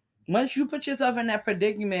 once you put yourself in that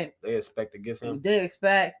predicament, they expect to get something. They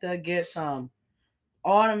expect to get some.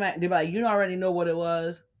 Automatic. They're like, you already know what it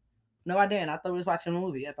was. No, I didn't. I thought we was watching a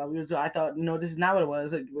movie. I thought this is not what it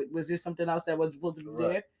was. Was there something else that was supposed to be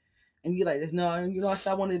there? And you're like, no, I said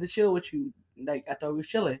I wanted to chill with you. Like, I thought we was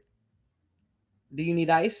chilling. Do you need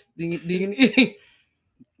ice? Do you need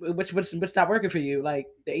what's not working for you? Like,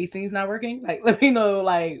 the AC's not working? Like, let me know.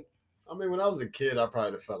 Like, I mean, when I was a kid, I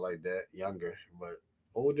probably felt like that, younger, but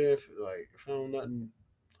older, if I don't nothing.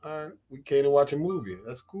 All right, we came to watch a movie.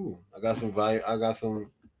 That's cool. I got some value.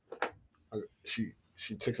 She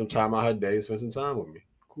took some time out her day to spend some time with me.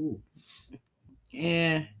 Cool.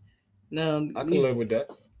 Yeah. No. I can live with that.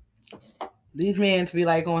 These men to be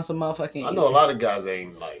like on some motherfucking. I know a lot of guys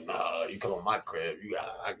ain't like, nah, you come on my crib,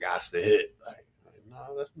 I got to hit. Like,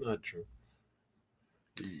 nah, that's not true.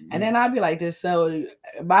 And then I'd be like this. So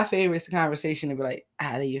my favorite conversation would be like,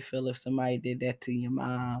 how do you feel if somebody did that to your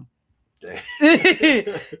mom? Your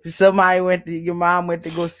mom went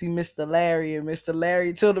to go see Mr. Larry, and Mr.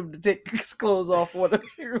 Larry told him to take his clothes off on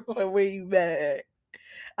the way you back.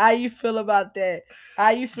 How you feel about that?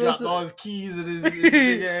 How you feel? Dropped all his keys and his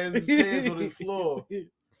big ass pants on the floor. You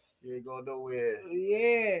ain't going nowhere.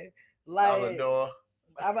 Yeah, like door.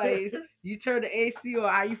 I'm like, you turn the AC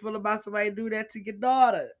on. How you feel about somebody do that to your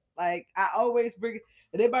daughter? Like, I always bring it.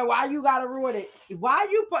 And everybody, why you gotta ruin it? Why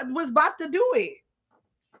you was about to do it?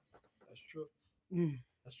 That's true.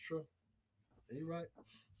 That's true. You're right.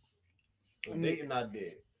 So dating not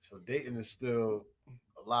dead. So dating is still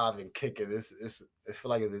alive and kicking. It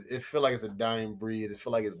feel like it's a dying breed. It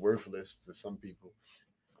feel like it's worthless to some people.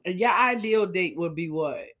 And your ideal date would be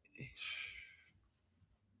what?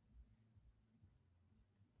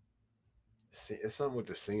 It's something with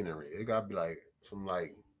the scenery. It gotta be like some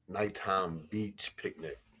like nighttime beach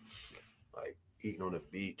picnic, like eating on the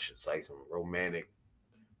beach. It's like some romantic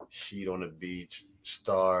sheet on the beach,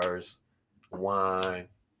 stars, wine.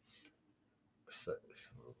 So,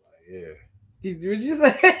 yeah. What you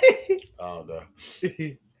say? I don't know.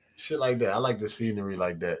 Shit like that. I like the scenery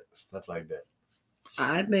like that. Stuff like that.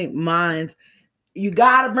 I think mine's, you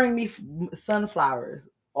gotta bring me sunflowers.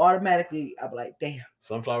 Automatically, I'll be like, damn.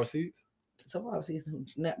 Sunflower seeds? Sunflower seeds.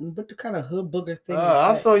 What the kind of hood booger thing?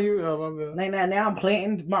 I thought you. Like now I'm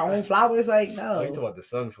planting my own flowers. Like, no. Oh, you talking about the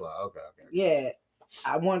sunflower? Okay. Yeah.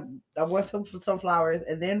 I want some sunflowers,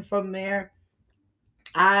 and then from there,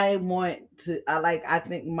 I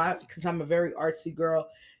think because I'm a very artsy girl.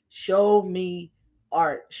 Show me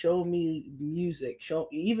art, show me music,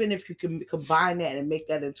 even if you can combine that and make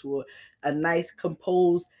that into a nice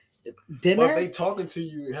composed dinner. But if they talking to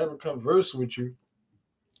you, having converse with you,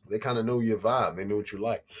 they kind of know your vibe. They know what you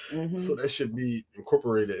like. Mm-hmm. So that should be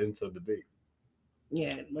incorporated into the debate.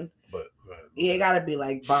 Yeah, but it gotta be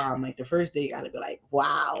like bomb. Like the first day, gotta be like,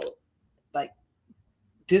 wow, like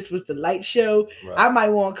this was the light show. Right. I might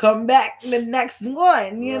want to come back the next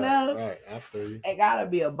one. You Right, know, right. I feel you. It gotta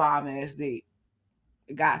be a bomb ass date.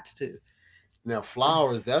 It got to. Now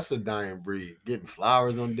flowers, that's a dying breed. Getting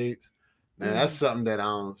flowers on dates. Now that's something that I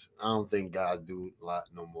don't think guys do a lot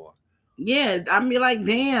no more. Yeah, I mean, like,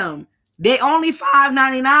 damn, they only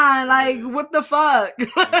 $5.99. Like, what the fuck?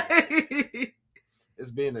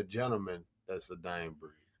 It's being a gentleman that's a dying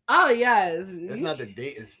breed. Oh yes, it's not the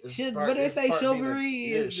date. What they say,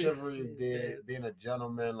 chivalry. Chivalry is dead. Being a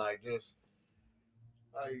gentleman, like just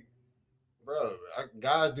like, bro,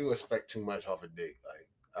 guys do expect too much off a date. Like,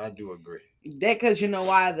 I do agree. That because you know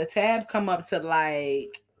why the tab come up to like.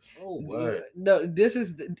 So what? No, this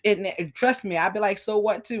is it. Trust me, I'd be like, so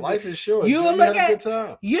what too. Life is short. You look at a good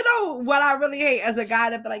time. You know what I really hate as a guy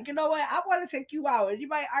that be like, you know what, I want to take you out, and you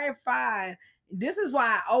might, all right, fine. This is why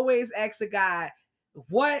I always ask a guy,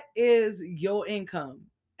 what is your income?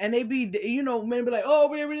 And they be, you know, men be like, oh,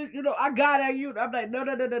 baby, you know, I got at you. I'm like, no,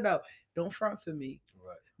 don't front for me,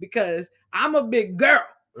 right? Because I'm a big girl.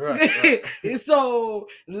 Right. So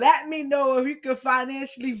let me know if you can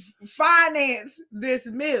financially finance this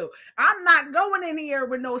meal. I'm not going in here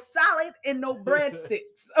with no salad and no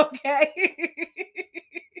breadsticks, okay?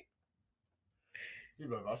 You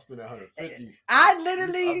know, I spend $150.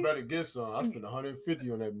 I better get some. I spend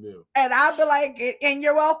 $150 on that meal, and I'll be like, and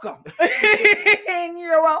you're welcome, and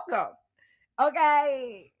you're welcome,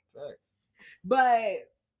 okay? Right. But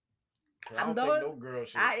I don't think no girl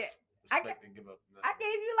should. I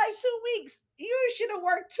gave you like 2 weeks. You should have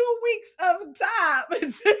worked 2 weeks of time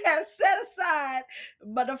to have set aside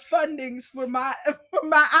but the fundings for my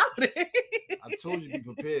outing. I told you to be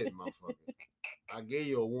prepared, motherfucker. I gave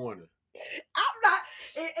you a warning. I'm not,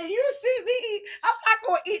 and you see me, I'm not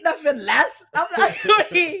going to eat nothing less. I'm not going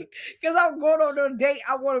to eat, because I'm going on a date.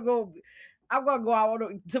 I'm going to go out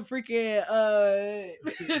to freaking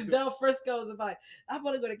Del Frisco's and like, I'm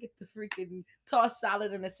going to go to get the freaking tossed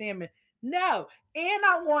salad and the salmon. No, and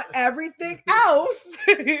I want everything else.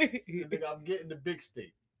 I'm getting the big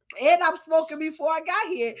steak. And I'm smoking before I got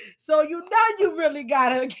here. So you know you really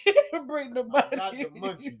gotta bring the money. I got the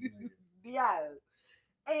munchies. Yes.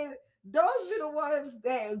 And those be the ones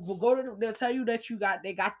that will go to they'll tell you that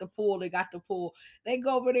they got the pool. They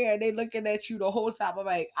go over there and they looking at you the whole time. I'm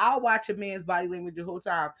like, I'll watch a man's body language the whole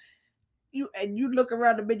time. You look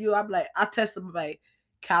around the menu, I'm like, I test them like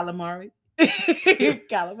calamari.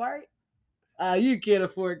 Calamari? You can't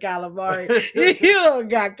afford calamari. You don't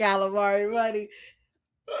got calamari money.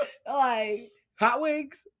 Like hot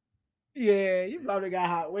wings. Yeah, you probably got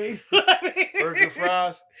hot wings. Burger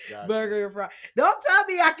fries. Burger and fries. Don't tell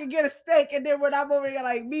me I can get a steak and then when I'm over here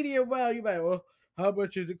like medium well, you might, well, how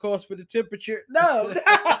much does it cost for the temperature? No.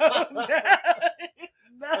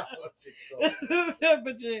 No.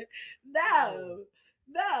 Temperature. No.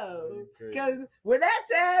 Because when that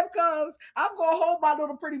time comes, I'm going to hold my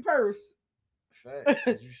little pretty purse.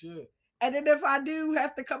 Fact, you should. And then if I do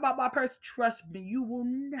have to come out my purse, trust me, you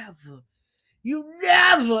never.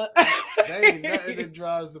 There ain't nothing that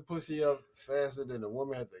drives the pussy up faster than a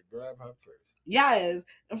woman has to grab her purse. Yes.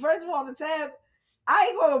 And first of all, the tab, I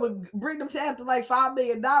ain't going to bring them tab to like $5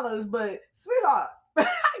 million, but sweetheart, I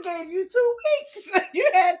gave you 2 weeks. You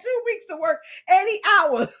had 2 weeks to work 80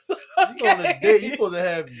 hours. Okay? You on a date, you supposed to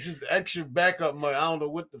have just extra backup money. I don't know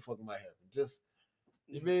what the fuck might happen. Just,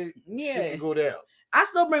 you mean, shit can go down. I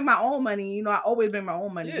still bring my own money. You know, I always bring my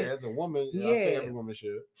own money. Yeah, as a woman, I think every woman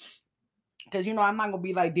should. Because, you know, I'm not going to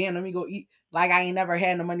be like, damn, let me go eat. Like, I ain't never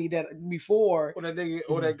had no money that before. Or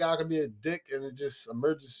that guy could be a dick and it just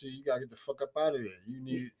emergency. You got to get the fuck up out of there. You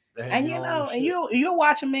need to have and you know, and you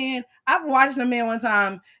watch a man. I've watched a man one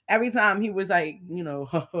time. Every time he was like, you know,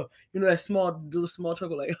 that small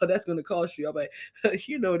talk like, oh, that's gonna cost you. I'm like,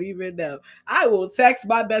 you don't even know. I will text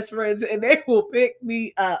my best friends and they will pick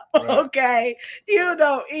me up. Right. Okay, you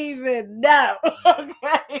don't even know.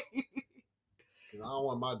 Okay. I don't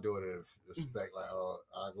want my daughter to expect like, oh,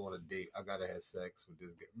 I go on a date, I gotta have sex with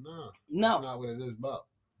this guy. No, that's not what it is about.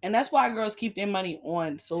 And that's why girls keep their money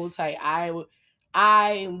on so tight. I will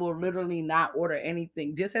literally not order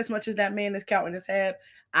anything. Just as much as that man is counting the tab,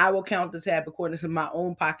 I will count the tab according to my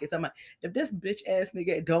own pockets. I'm like, if this bitch ass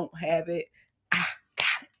nigga don't have it, I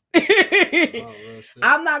got it. Oh,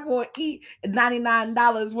 I'm not going to eat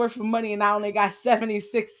 $99 worth of money and I only got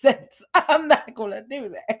 76 cents. I'm not going to do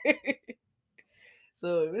that.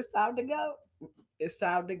 So if it's time to go, it's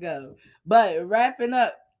time to go. But wrapping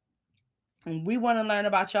up, And we want to learn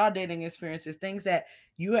about y'all dating experiences, things that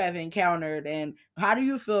you have encountered, and how do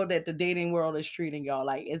you feel that the dating world is treating y'all?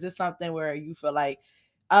 Like, is it something where you feel like,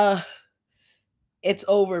 uh, it's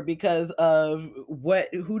over because of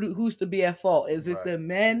who's to be at fault? Is it Right. the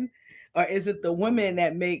men, or is it the women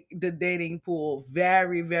that make the dating pool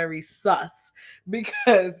very, very sus?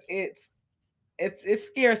 Because it's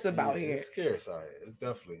scarce Yeah, about here. it's scarce out here. It's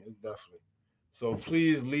definitely. So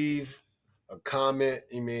please leave a comment.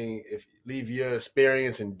 I mean, if leave your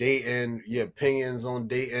experience in dating, your opinions on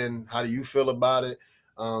dating. How do you feel about it?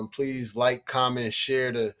 Please like, comment,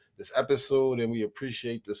 share this episode, and we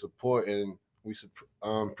appreciate the support, and we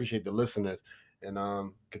appreciate the listeners,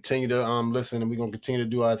 and continue to listen, and we're gonna continue to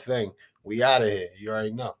do our thing. We out of here. You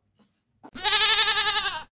already know.